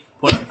money,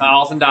 put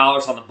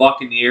 $1,000 on the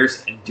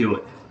Buccaneers and do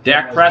it.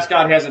 Dak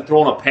Prescott hasn't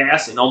thrown a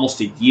pass in almost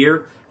a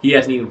year. He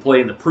hasn't even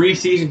played in the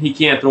preseason. He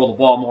can't throw the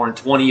ball more than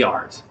 20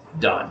 yards.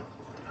 Done.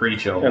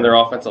 Preach over. And their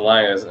offensive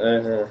line is.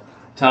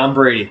 Tom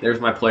Brady.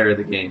 There's my player of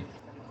the game.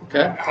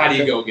 Okay. How do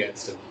you go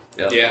against him?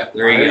 Yep. Yeah.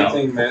 There you go.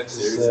 Everything Matt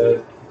just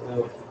said.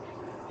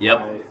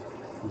 Yep.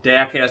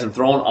 Dak hasn't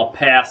thrown a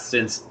pass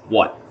since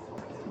what?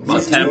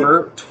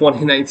 September.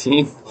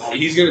 2019.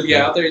 He's gonna be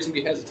out there. He's gonna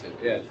be hesitant.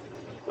 Yeah.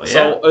 Well,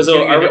 So, he's so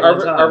gonna get hit one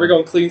are we time.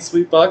 going clean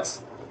sweep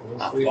Bucks?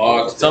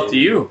 Bucks. It's up to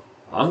you.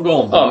 I'm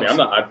going Bucks. Oh, man, I'm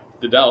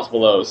not. The Dallas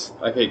Belows.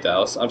 I hate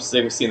Dallas. I'm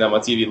sick of seeing them on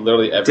TV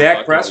literally every Dak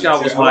fucking Prescott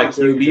week. was my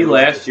QB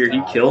last year.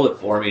 He killed it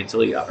for me until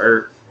he got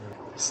hurt.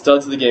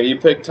 Studs of the game. You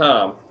picked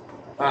Tom.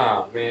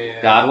 Ah,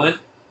 man. Godwin.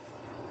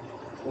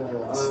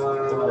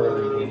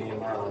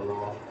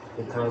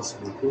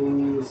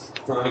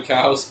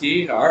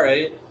 Gronkowski. All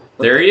right.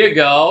 There you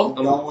go.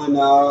 I'm going,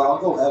 I'll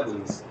go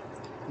Evans.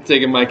 I'm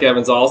taking Mike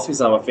Evans also.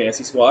 He's on my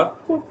fantasy squad.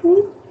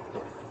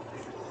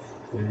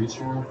 Did you reach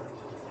one?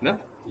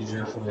 No. You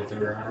just for like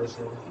 3 hours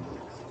or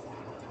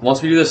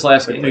Once we do this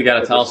last game, you got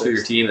to tell us who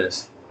your team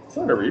is. It's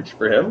not a reach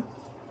for him.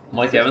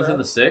 Mike Evans in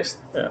the 6th?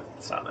 Yeah.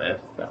 It's not bad.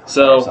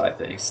 So I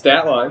think.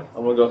 stat line.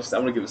 I'm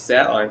gonna give a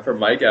stat line for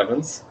Mike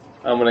Evans.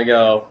 I'm gonna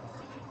go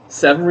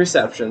 7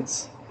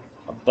 receptions,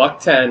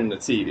 $110 in the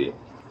TV.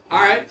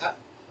 All right.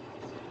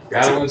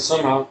 Gotta win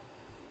somehow.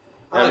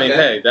 I mean,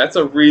 hey, that's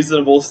a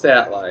reasonable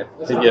stat line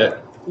to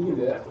get. You can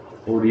do that.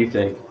 What do you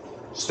think?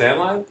 Stat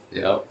line?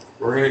 Yep.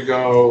 We're gonna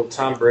go.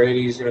 Tom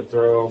Brady's gonna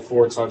throw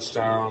 4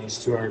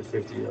 touchdowns,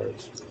 250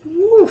 yards.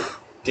 Woof.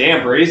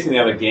 Damn, Brady's going to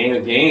have a game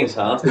of games,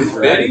 huh? Who's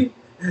ready?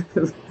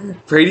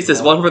 Brady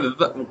says one for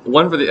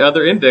the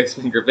other index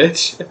finger,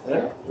 bitch.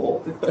 Yeah,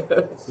 well,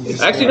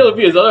 Actually, no, it'd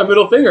be his other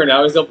middle finger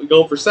now. He's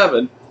going for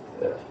 7.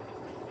 Yeah.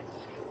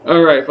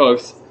 All right,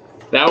 folks.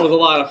 That was a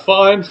lot of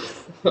fun.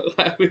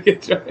 We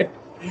could try.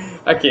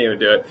 I can't even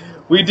do it.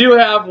 We do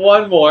have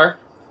one more.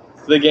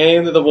 The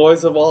game that the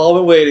boys have all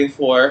been waiting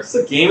for. it's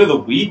the game of the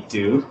week,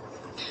 dude.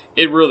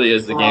 It really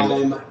is the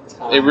game.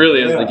 It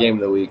really is the game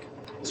of the week.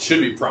 It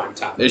should be prime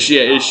time. It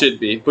should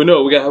be. But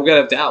no, we got to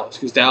have Dallas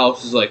because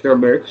Dallas is like they're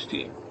America's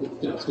team.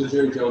 It's because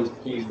Jerry Jones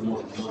pays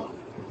more than mine.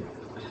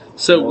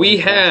 So we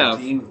have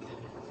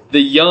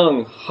the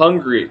young,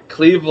 hungry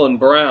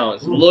Cleveland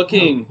Browns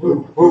looking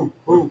to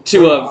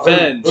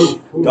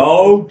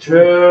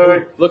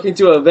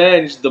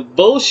avenge the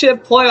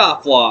bullshit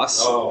playoff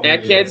loss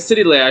at Kansas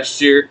City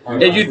last year.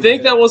 If you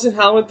think that wasn't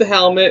helmet to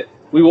helmet,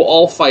 we will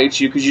all fight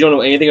you because you don't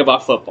know anything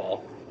about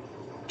football.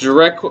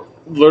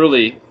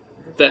 Literally,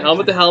 the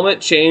helmet to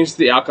helmet changed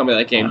the outcome of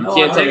that game. You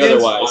can't take it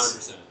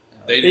otherwise.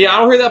 100%. Yeah, I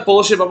don't hear that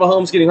bullshit about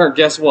Mahomes getting hurt.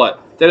 Guess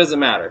what? That doesn't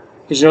matter.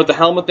 Because you know what the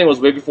helmet thing was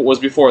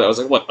before that. It was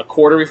like, what, a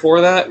quarter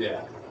before that?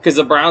 Yeah. Because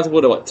the Browns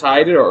would have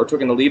tied it or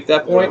took in the lead at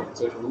that point.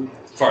 Yeah.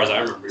 As far as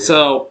I remember.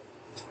 So,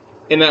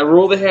 in that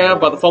rule they have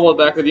about the fumble at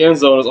the back of the end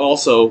zone is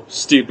also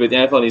stupid. The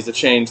NFL needs to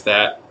change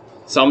that.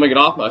 So I'm going to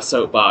get off my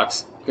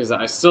soapbox because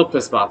I'm still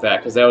pissed about that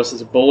because that was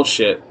such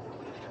bullshit.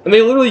 And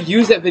they literally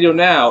use that video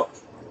now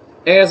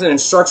as an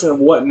instruction of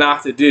what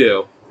not to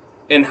do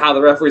and how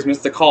the referees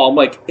missed the call. I'm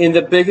like, in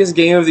the biggest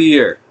game of the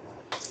year.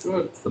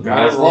 Good.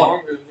 Got it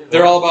wrong.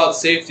 They're all about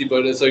safety,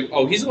 but it's like,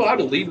 oh, he's allowed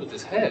to lead with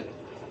his head.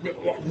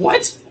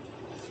 What?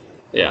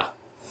 Yeah.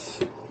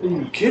 Are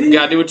you kidding? You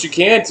got to do what you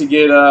can to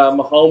get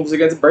Mahomes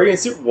against Brady in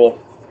the Super Bowl.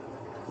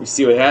 You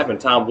see what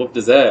happened. Tom whooped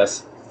his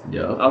ass.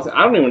 Yeah.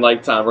 I don't even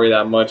like Tom Brady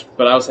that much,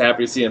 but I was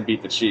happy to see him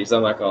beat the Chiefs.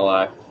 I'm not gonna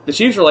lie. The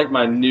Chiefs are like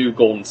my new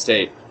Golden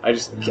State. I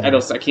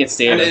can't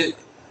stand And it.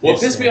 what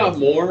pissed me off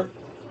more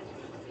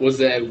was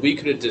that we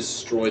could have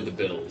destroyed the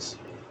Bills.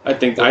 I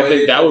think the way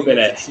they that would have been played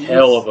a against the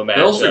hell of a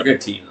Bills are a matchup.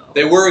 good team, though.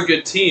 They were a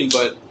good team,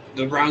 but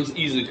the Browns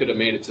easily could have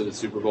made it to the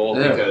Super Bowl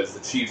Yeah. because The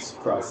Chiefs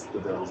crushed the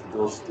Bills. The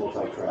Bills looked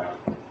like crap.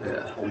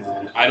 Yeah. And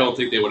then I don't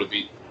think they would have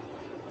beat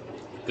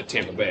the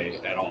Tampa Bay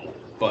at all.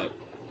 But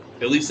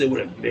at least they would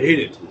have made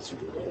it to the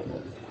Super Bowl.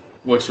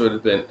 Which would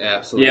have been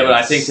absolutely. Yeah, but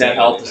I think that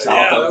helped us Yeah,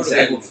 out. that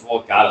That was would've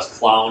what got us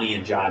Clowney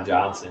and John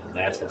Johnson, and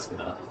that's what's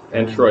gonna.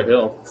 And Troy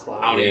Hill,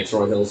 Clowney. Yeah,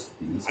 Troy Hill's.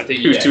 I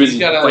think he was too he's busy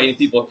got fighting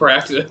people in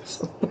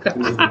practice.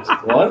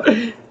 What?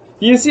 You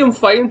didn't see him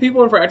fighting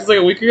people in practice like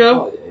a week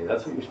ago? Oh, yeah,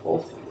 that's what you're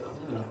supposed to do.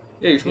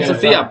 Yeah, you're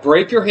supposed to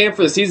break your hand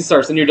for the season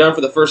starts, then you're done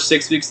for the first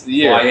 6 weeks of the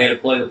year. Well, I had to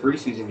play the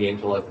preseason game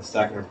till like the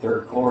second or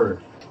third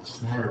quarter.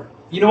 Smart.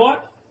 You know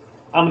what?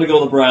 I'm gonna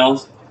go the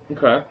Browns.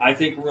 Okay. I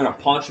think we're gonna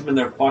punch them in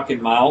their fucking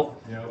mouth,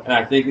 Yep. and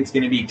I think it's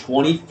gonna be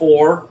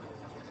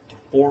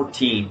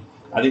 24-14.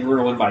 I think we're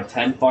gonna win by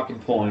 10 fucking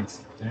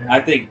points. I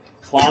think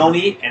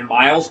Clowney and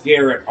Myles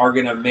Garrett are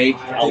gonna make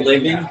a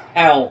living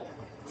hell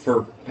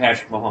for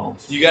Patrick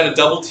Mahomes. You got to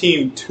double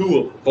team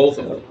both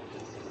of them.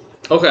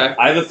 Okay.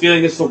 I have a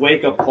feeling this is a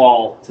wake up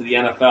call to the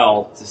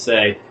NFL to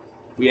say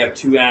we have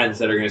two ends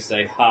that are gonna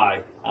say,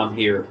 "Hi, I'm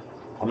here.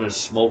 I'm gonna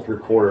smoke your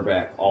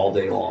quarterback all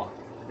day long."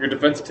 Your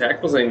defensive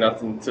tackles ain't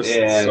nothing to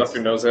Yeah, stuff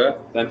your nose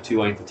at. Them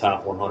two ain't the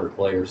top 100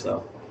 players,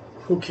 though.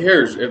 Who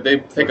cares if they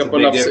take There's up a big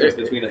enough difference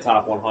space? between the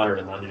top 100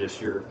 and then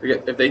just your.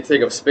 If they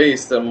take up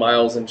space, then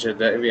Miles and shit,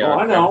 that Oh,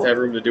 I know. have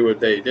room to do what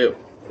they do.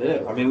 Yeah,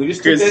 I mean, we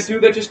just took that Because-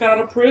 dude that just got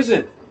out of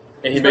prison.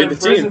 And he He's been made in the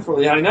prison team.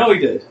 For, yeah, I know he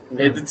did.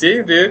 Made the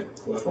team, dude.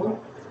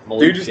 Malik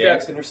Dude just got-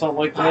 Jackson or something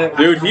like that.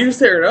 Dude, he was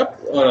tearing up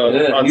on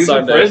Yeah, on he was in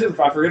Sunday. prison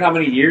for I forget how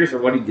many years or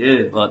what he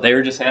did, but they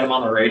were just had him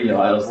on the radio.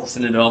 I was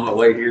listening to him on the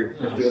way here.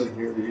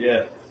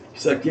 Yeah.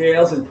 He's like, yeah,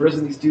 I was in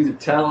prison. These dudes are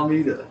telling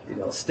me to,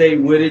 stay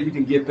with it. You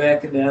can get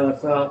back in the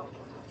NFL.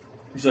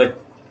 He's like,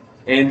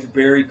 Andrew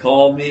Barry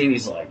called me, and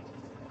he's like,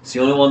 it's the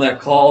only one that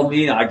called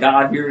me. And I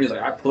got here, and he's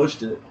like, I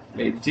pushed it,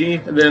 made the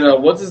team. And then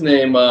what's his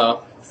name?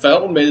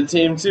 Felton made the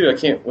team too. I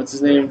can't. What's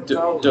his name?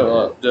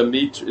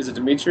 Is it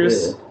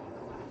Demetrius?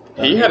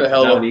 He had a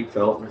hell of Dominique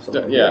Felton or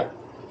something. yeah.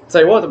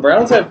 Tell you what, the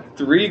Browns have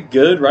 3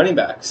 good running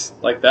backs.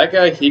 Like that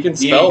guy, he can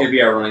He ain't spell. gonna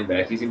be our running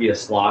back. He's gonna be a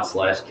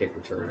slot/kick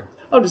returner.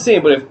 I'm just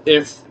saying, but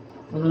if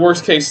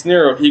worst case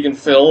scenario, he can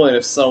fill in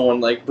if someone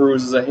like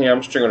bruises a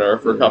hamstring or whatever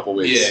for a couple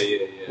weeks.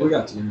 Yeah. We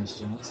got Dearness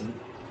Johnson.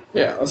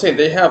 Yeah, I'm saying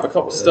they have a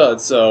couple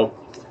studs, so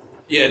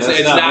Yeah, That's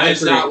it's not not.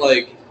 It's entry. not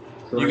like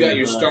You got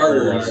your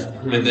starters,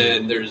 and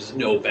then there's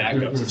no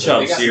backups.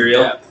 Chub They got some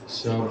cereal. depth.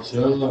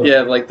 So,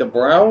 Yeah, like the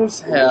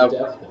Browns have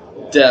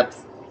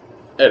depth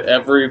at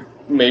every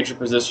major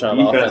position on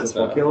Defense offense is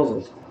what now.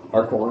 kills us.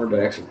 Our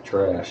cornerbacks are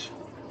trash.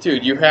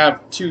 Dude, you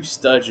have 2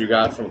 studs you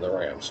got from the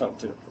Rams.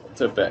 Something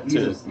to bet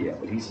too. Yeah,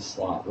 but he's a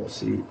slot. We'll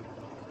see.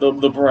 The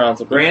Browns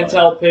will be fine.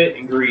 Grantel, Pitt,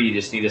 and Greedy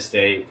just need to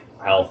stay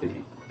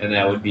healthy, and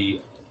that would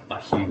be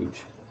a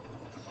huge.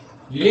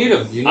 you need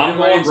him. You need I'm him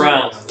going on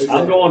Browns. Instagram.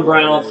 I'm going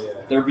Browns. Yeah.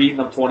 They're beating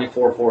them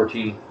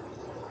 24-14.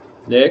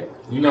 Nick?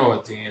 You know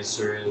what the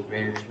answer is,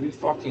 baby. We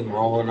fucking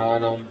rolling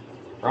on them.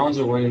 Browns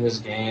are winning this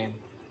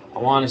game. I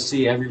want to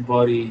see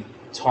everybody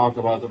talk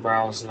about the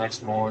Browns the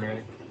next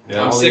morning.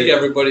 I'm sick of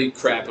everybody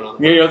crapping on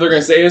them. You know what they're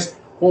gonna say is,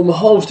 well,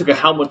 Mahomes took a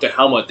helmet to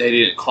helmet they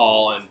didn't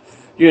call, and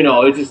you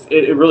know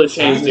it really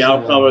changed the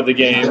outcome of the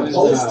game.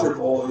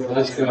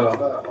 Let's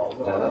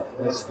go.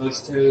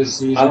 Let's tear this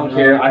season. I don't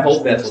care. up. I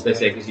hope that's what they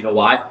say because you know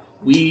why?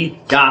 We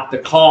got the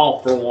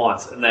call for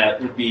once, and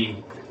that would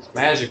be It's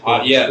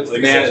magical. Yeah, like I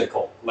said,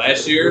 magical.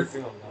 last year,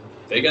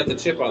 they got the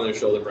chip on their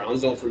shoulder.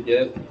 Browns, don't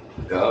forget.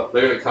 Yeah.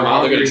 They're going to come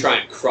out, they're going to try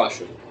and crush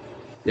them.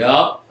 Yup.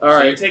 All So you're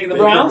right. taking the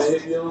Browns?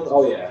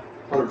 Oh yeah.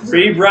 100%.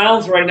 Three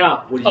Browns right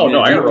now. What are you Oh, no,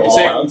 gonna I do, gotta roll Paul?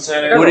 Browns.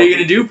 What are you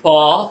gonna do,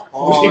 Paul?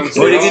 What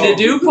are you gonna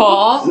do,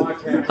 Paul?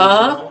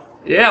 Huh?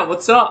 Yeah,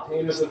 what's up?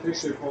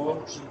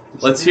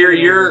 Let's hear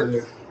your.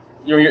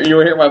 You want to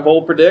hear my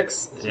bold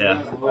predicts?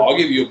 Yeah. I'll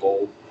give you a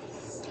bowl.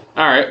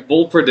 All right,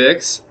 bold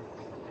predicts.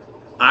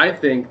 I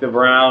think the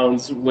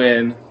Browns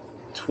win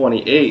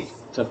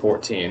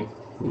 28-14.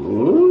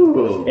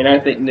 Ooh. And I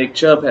think Nick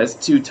Chubb has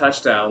 2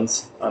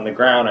 touchdowns on the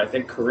ground. I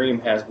think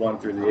Kareem has 1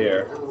 through the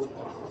air.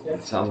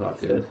 Sounds about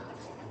good.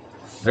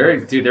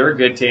 Dude, they're a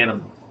good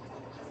tandem.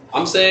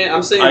 I'm saying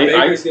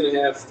Baker's going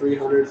to have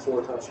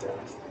 304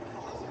 touchdowns.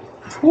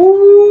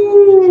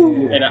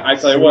 And I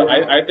tell you what,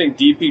 I think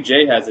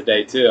DPJ has a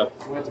day too.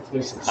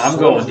 I'm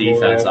going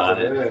defense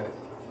on it.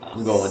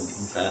 I'm going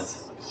defense.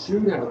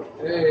 Shootout.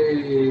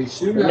 Hey,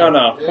 shootout. No,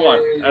 come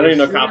on. I don't even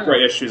know Shootout.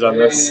 copyright issues on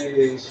this.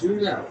 Hey,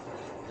 shootout.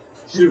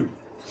 Shoot.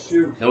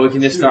 Shoot. Then we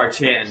can just start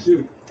chanting.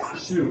 Shoot.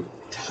 Shoot.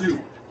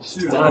 Shoot.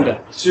 Shoot.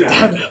 Donda. Shoot.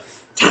 Donda.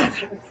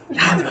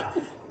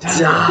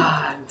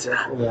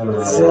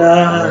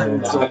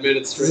 5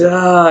 minutes straight.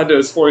 Donda. It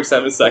was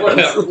 47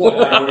 seconds.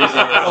 Whatever.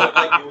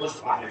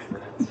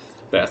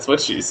 That's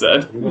what she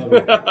said.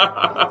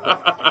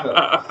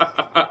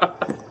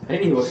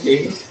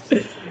 Anyway.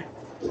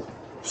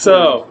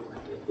 So,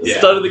 Yeah.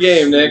 start of the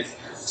game, Nick.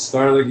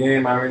 Start of the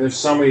game. I mean, there's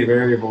so many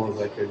variables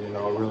that could,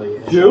 really.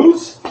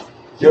 Juice?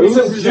 Give me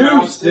some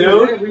juice,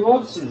 dude. We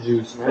love some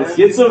juice, man. Let's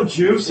get some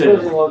juice Who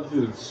doesn't in. love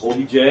juice?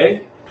 OBJ?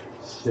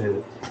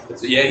 Shit.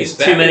 Yeah, he's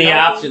back. Too many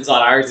options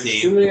on our There's too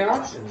team. many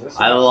options. That's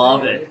I what I'm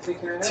love saying. it. I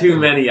think I have Too it.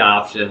 many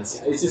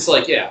options. It's just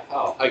like,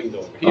 I can go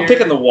over here. I'm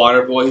picking the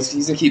water boy. He's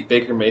going to keep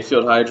Baker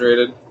Mayfield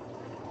hydrated.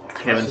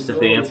 Kevin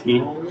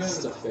Stefanski.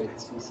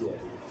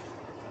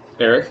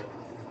 Eric?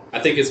 I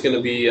think it's going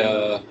to be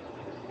the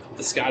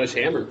Scottish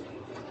Hammer.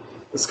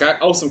 This guy.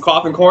 Oh, some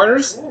coffin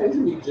corners? Yeah,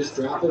 isn't he just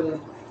dropping?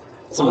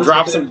 Some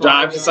dives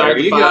inside There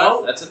the you 5.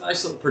 go. That's a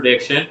nice little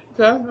prediction.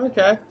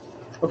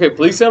 Okay,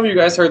 please tell me you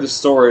guys heard the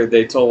story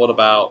they told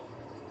about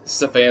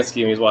Stefanski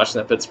when he was watching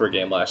that Pittsburgh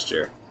game last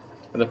year,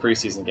 in the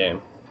preseason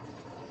game.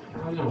 I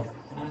don't know.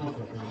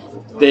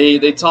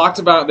 They talked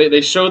about,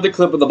 they showed the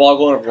clip of the ball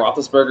going over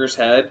Roethlisberger's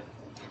head.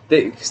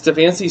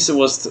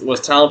 Stefanski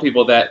was telling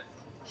people that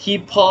he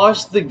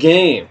paused the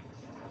game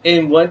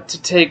and went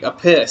to take a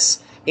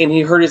piss, and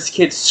he heard his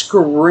kid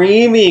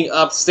screaming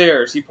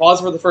upstairs. He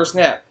paused for the first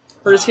snap.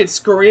 Heard his kid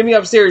screaming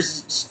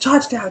upstairs,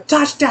 touchdown,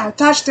 touchdown,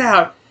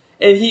 touchdown.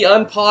 And he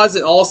unpaused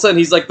it. All of a sudden,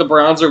 he's like, the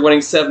Browns are winning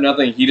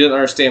 7-0. He didn't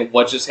understand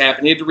what just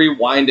happened. He had to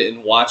rewind it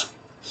and watch.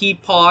 He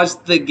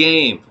paused the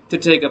game to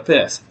take a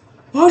piss.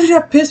 Why would you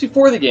have piss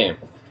before the game?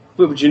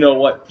 But you know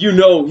what? You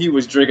know he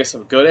was drinking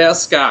some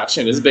good-ass scotch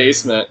in his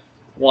basement,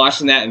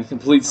 watching that in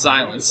complete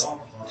silence.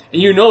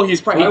 And you know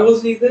he's probably... Why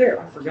wasn't he there?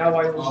 I forgot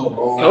why he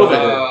wasn't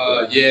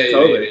there.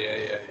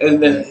 COVID. Yeah.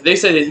 And then they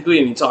said that he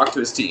couldn't even talk to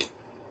his team,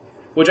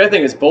 which I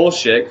think is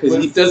bullshit because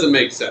It doesn't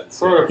make sense.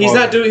 he's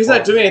not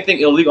doing anything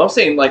illegal. I'm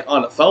saying like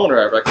on the phone or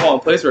whatever, like calling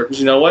place work, because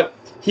you know what?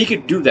 He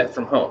could do that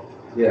from home.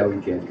 Yeah, we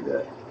can do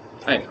that.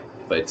 I know,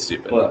 but it's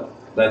stupid. But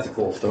that's a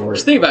cool story.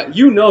 Just think about it.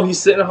 You know he's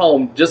sitting at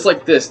home just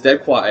like this,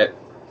 dead quiet,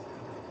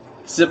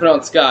 sipping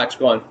on scotch,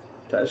 going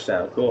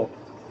touchdown, cool.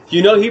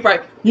 You know they were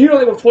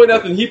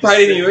 20-0. He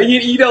probably didn't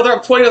even. They're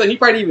up 20-0. He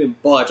probably didn't even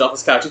budge off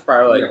his couch. He's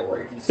probably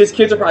like, his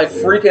kids are probably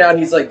freaking out. And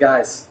he's like,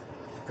 guys,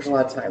 there's a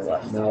lot of time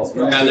left. No.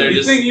 And they're You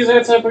just think he's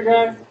that type of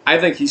guy? I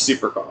think he's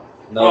super calm.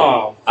 No.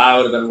 Oh. I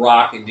would have been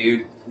rocking,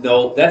 dude.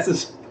 No, that's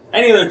just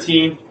any other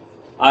team.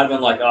 I'd have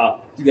been like,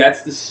 dude,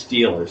 that's the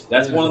Steelers.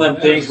 That's one of them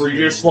things where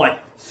you're just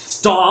like,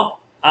 stomp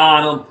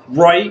on them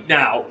right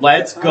now.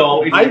 Let's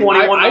go. If I- you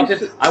 21 I-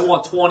 nothing, I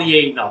want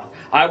 28 nothing.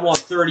 I want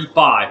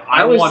 35.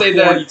 I would want say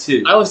that-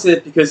 42. I would say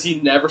that because he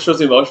never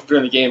shows emotion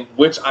during the game,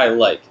 which I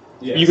like.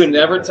 You can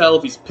never tell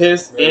if he's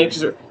pissed,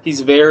 anxious, or he's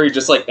very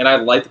just like, and I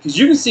like it because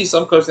you can see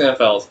some coaches in the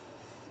NFLs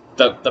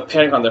the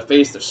panic on their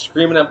face. They're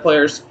screaming at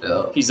players.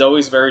 Yeah. He's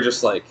always very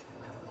just like.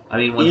 I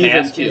mean, when Even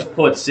Haskins keel.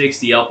 put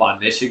 60 up on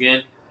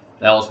Michigan,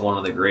 that was one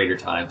of the greater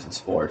times in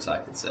sports, I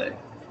could say.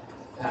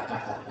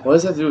 What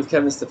does that do with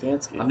Kevin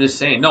Stefanski? I'm just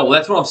saying. No,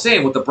 that's what I'm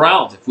saying with the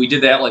Browns. If we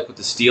did that like with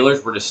the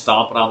Steelers, we're just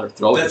stomping on their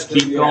throats. That's Just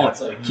keep the- yeah, going.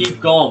 it's like- Keep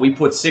going. We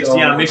put 60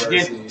 Go on on Michigan.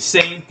 mercy.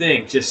 Same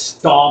thing. Just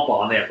stomp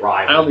on that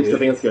rival. I don't think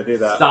dude. Stefanski will do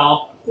that.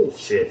 Stomp.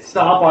 Bullshit.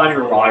 Stomp on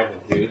your rival,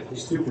 dude.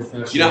 He's too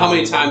professional. You know how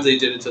many times they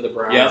did it to the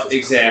Browns? Yep,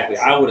 exactly.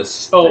 I would have.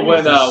 Oh,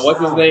 when what's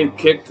his name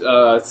kicked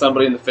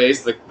somebody in the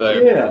face? The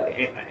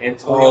Yeah,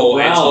 Antonio Oh,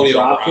 Brown Antonio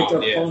drop Brown,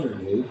 kicked a yeah. punter,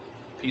 dude.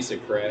 Piece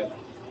of crap.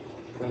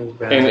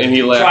 and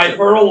he left. Tried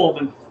hurl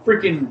him and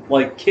freaking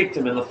like kicked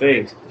him in the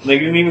face. They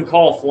didn't even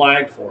call a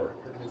flag for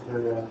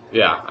it.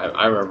 Yeah,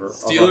 I remember.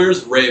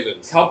 Steelers,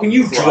 Ravens. How can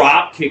you Right.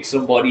 drop kick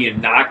somebody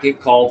and not get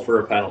called for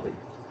a penalty?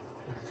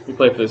 He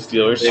played for the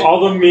Steelers.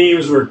 All the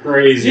memes were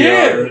crazy.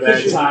 Yeah, over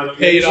that time. The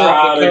paid memes were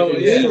off out the of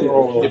coach, yeah.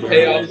 control. You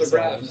pay off the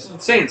Browns. I'm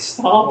saying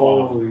stomp on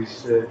them. Holy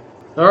shit.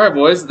 All right,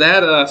 boys.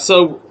 That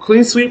so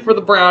clean sweep for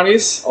the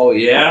Brownies. Oh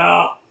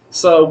yeah.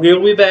 So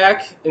we'll be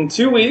back in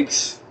 2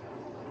 weeks.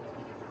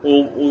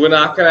 We'll be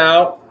knocking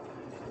out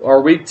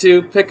our week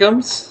 2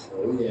 pick'ems.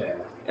 Oh, yeah.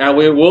 And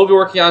we will be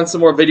working on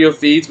some more video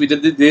feeds. We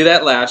did do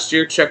that last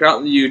year. Check it out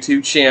on the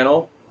YouTube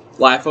channel,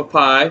 Life of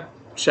Pie.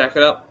 Check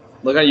it out.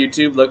 Look on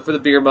YouTube. Look for the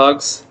beer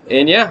mugs.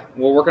 And yeah,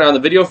 we're working on the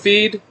video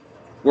feed.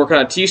 Working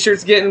on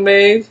T-shirts getting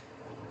made.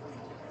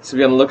 So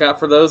be on the lookout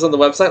for those on the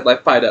website,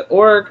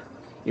 lifepie.org.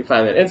 You can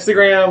find me on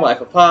Instagram,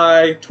 Life of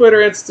Pie, Twitter,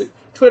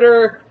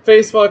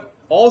 Facebook,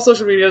 all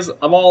social medias.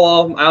 I'm all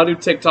on. I don't do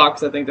TikTok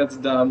because I think that's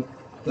dumb.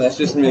 That's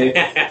just me. You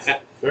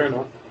Fair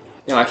enough.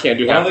 know, I can't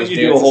do I half don't those think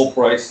you do a dances. whole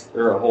price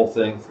or a whole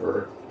thing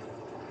for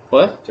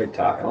What?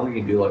 TikTok. I don't think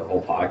you can do like a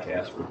whole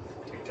podcast for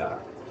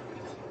TikTok.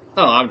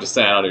 Oh, I'm just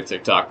saying I don't do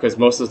TikTok because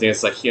most of those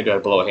dances I can't do. I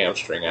blow a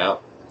hamstring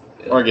out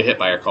or get hit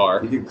by a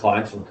car. You could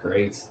climb some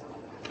crates.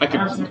 I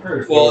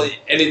could. Well,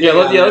 anything. Yeah,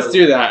 on let's there-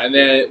 do that. And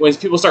then when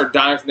people start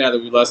dying from that, they'll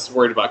be less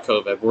worried about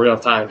COVID. We don't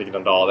have time to get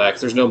into all that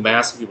because there's no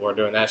mask. People are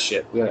doing that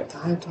shit. We don't have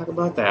time to talk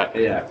about that.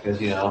 Yeah, because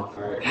you know.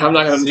 I'm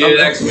not gonna. See you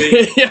next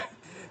week. Yeah.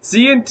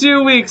 See you in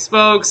 2 weeks,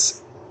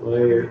 folks.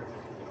 Later.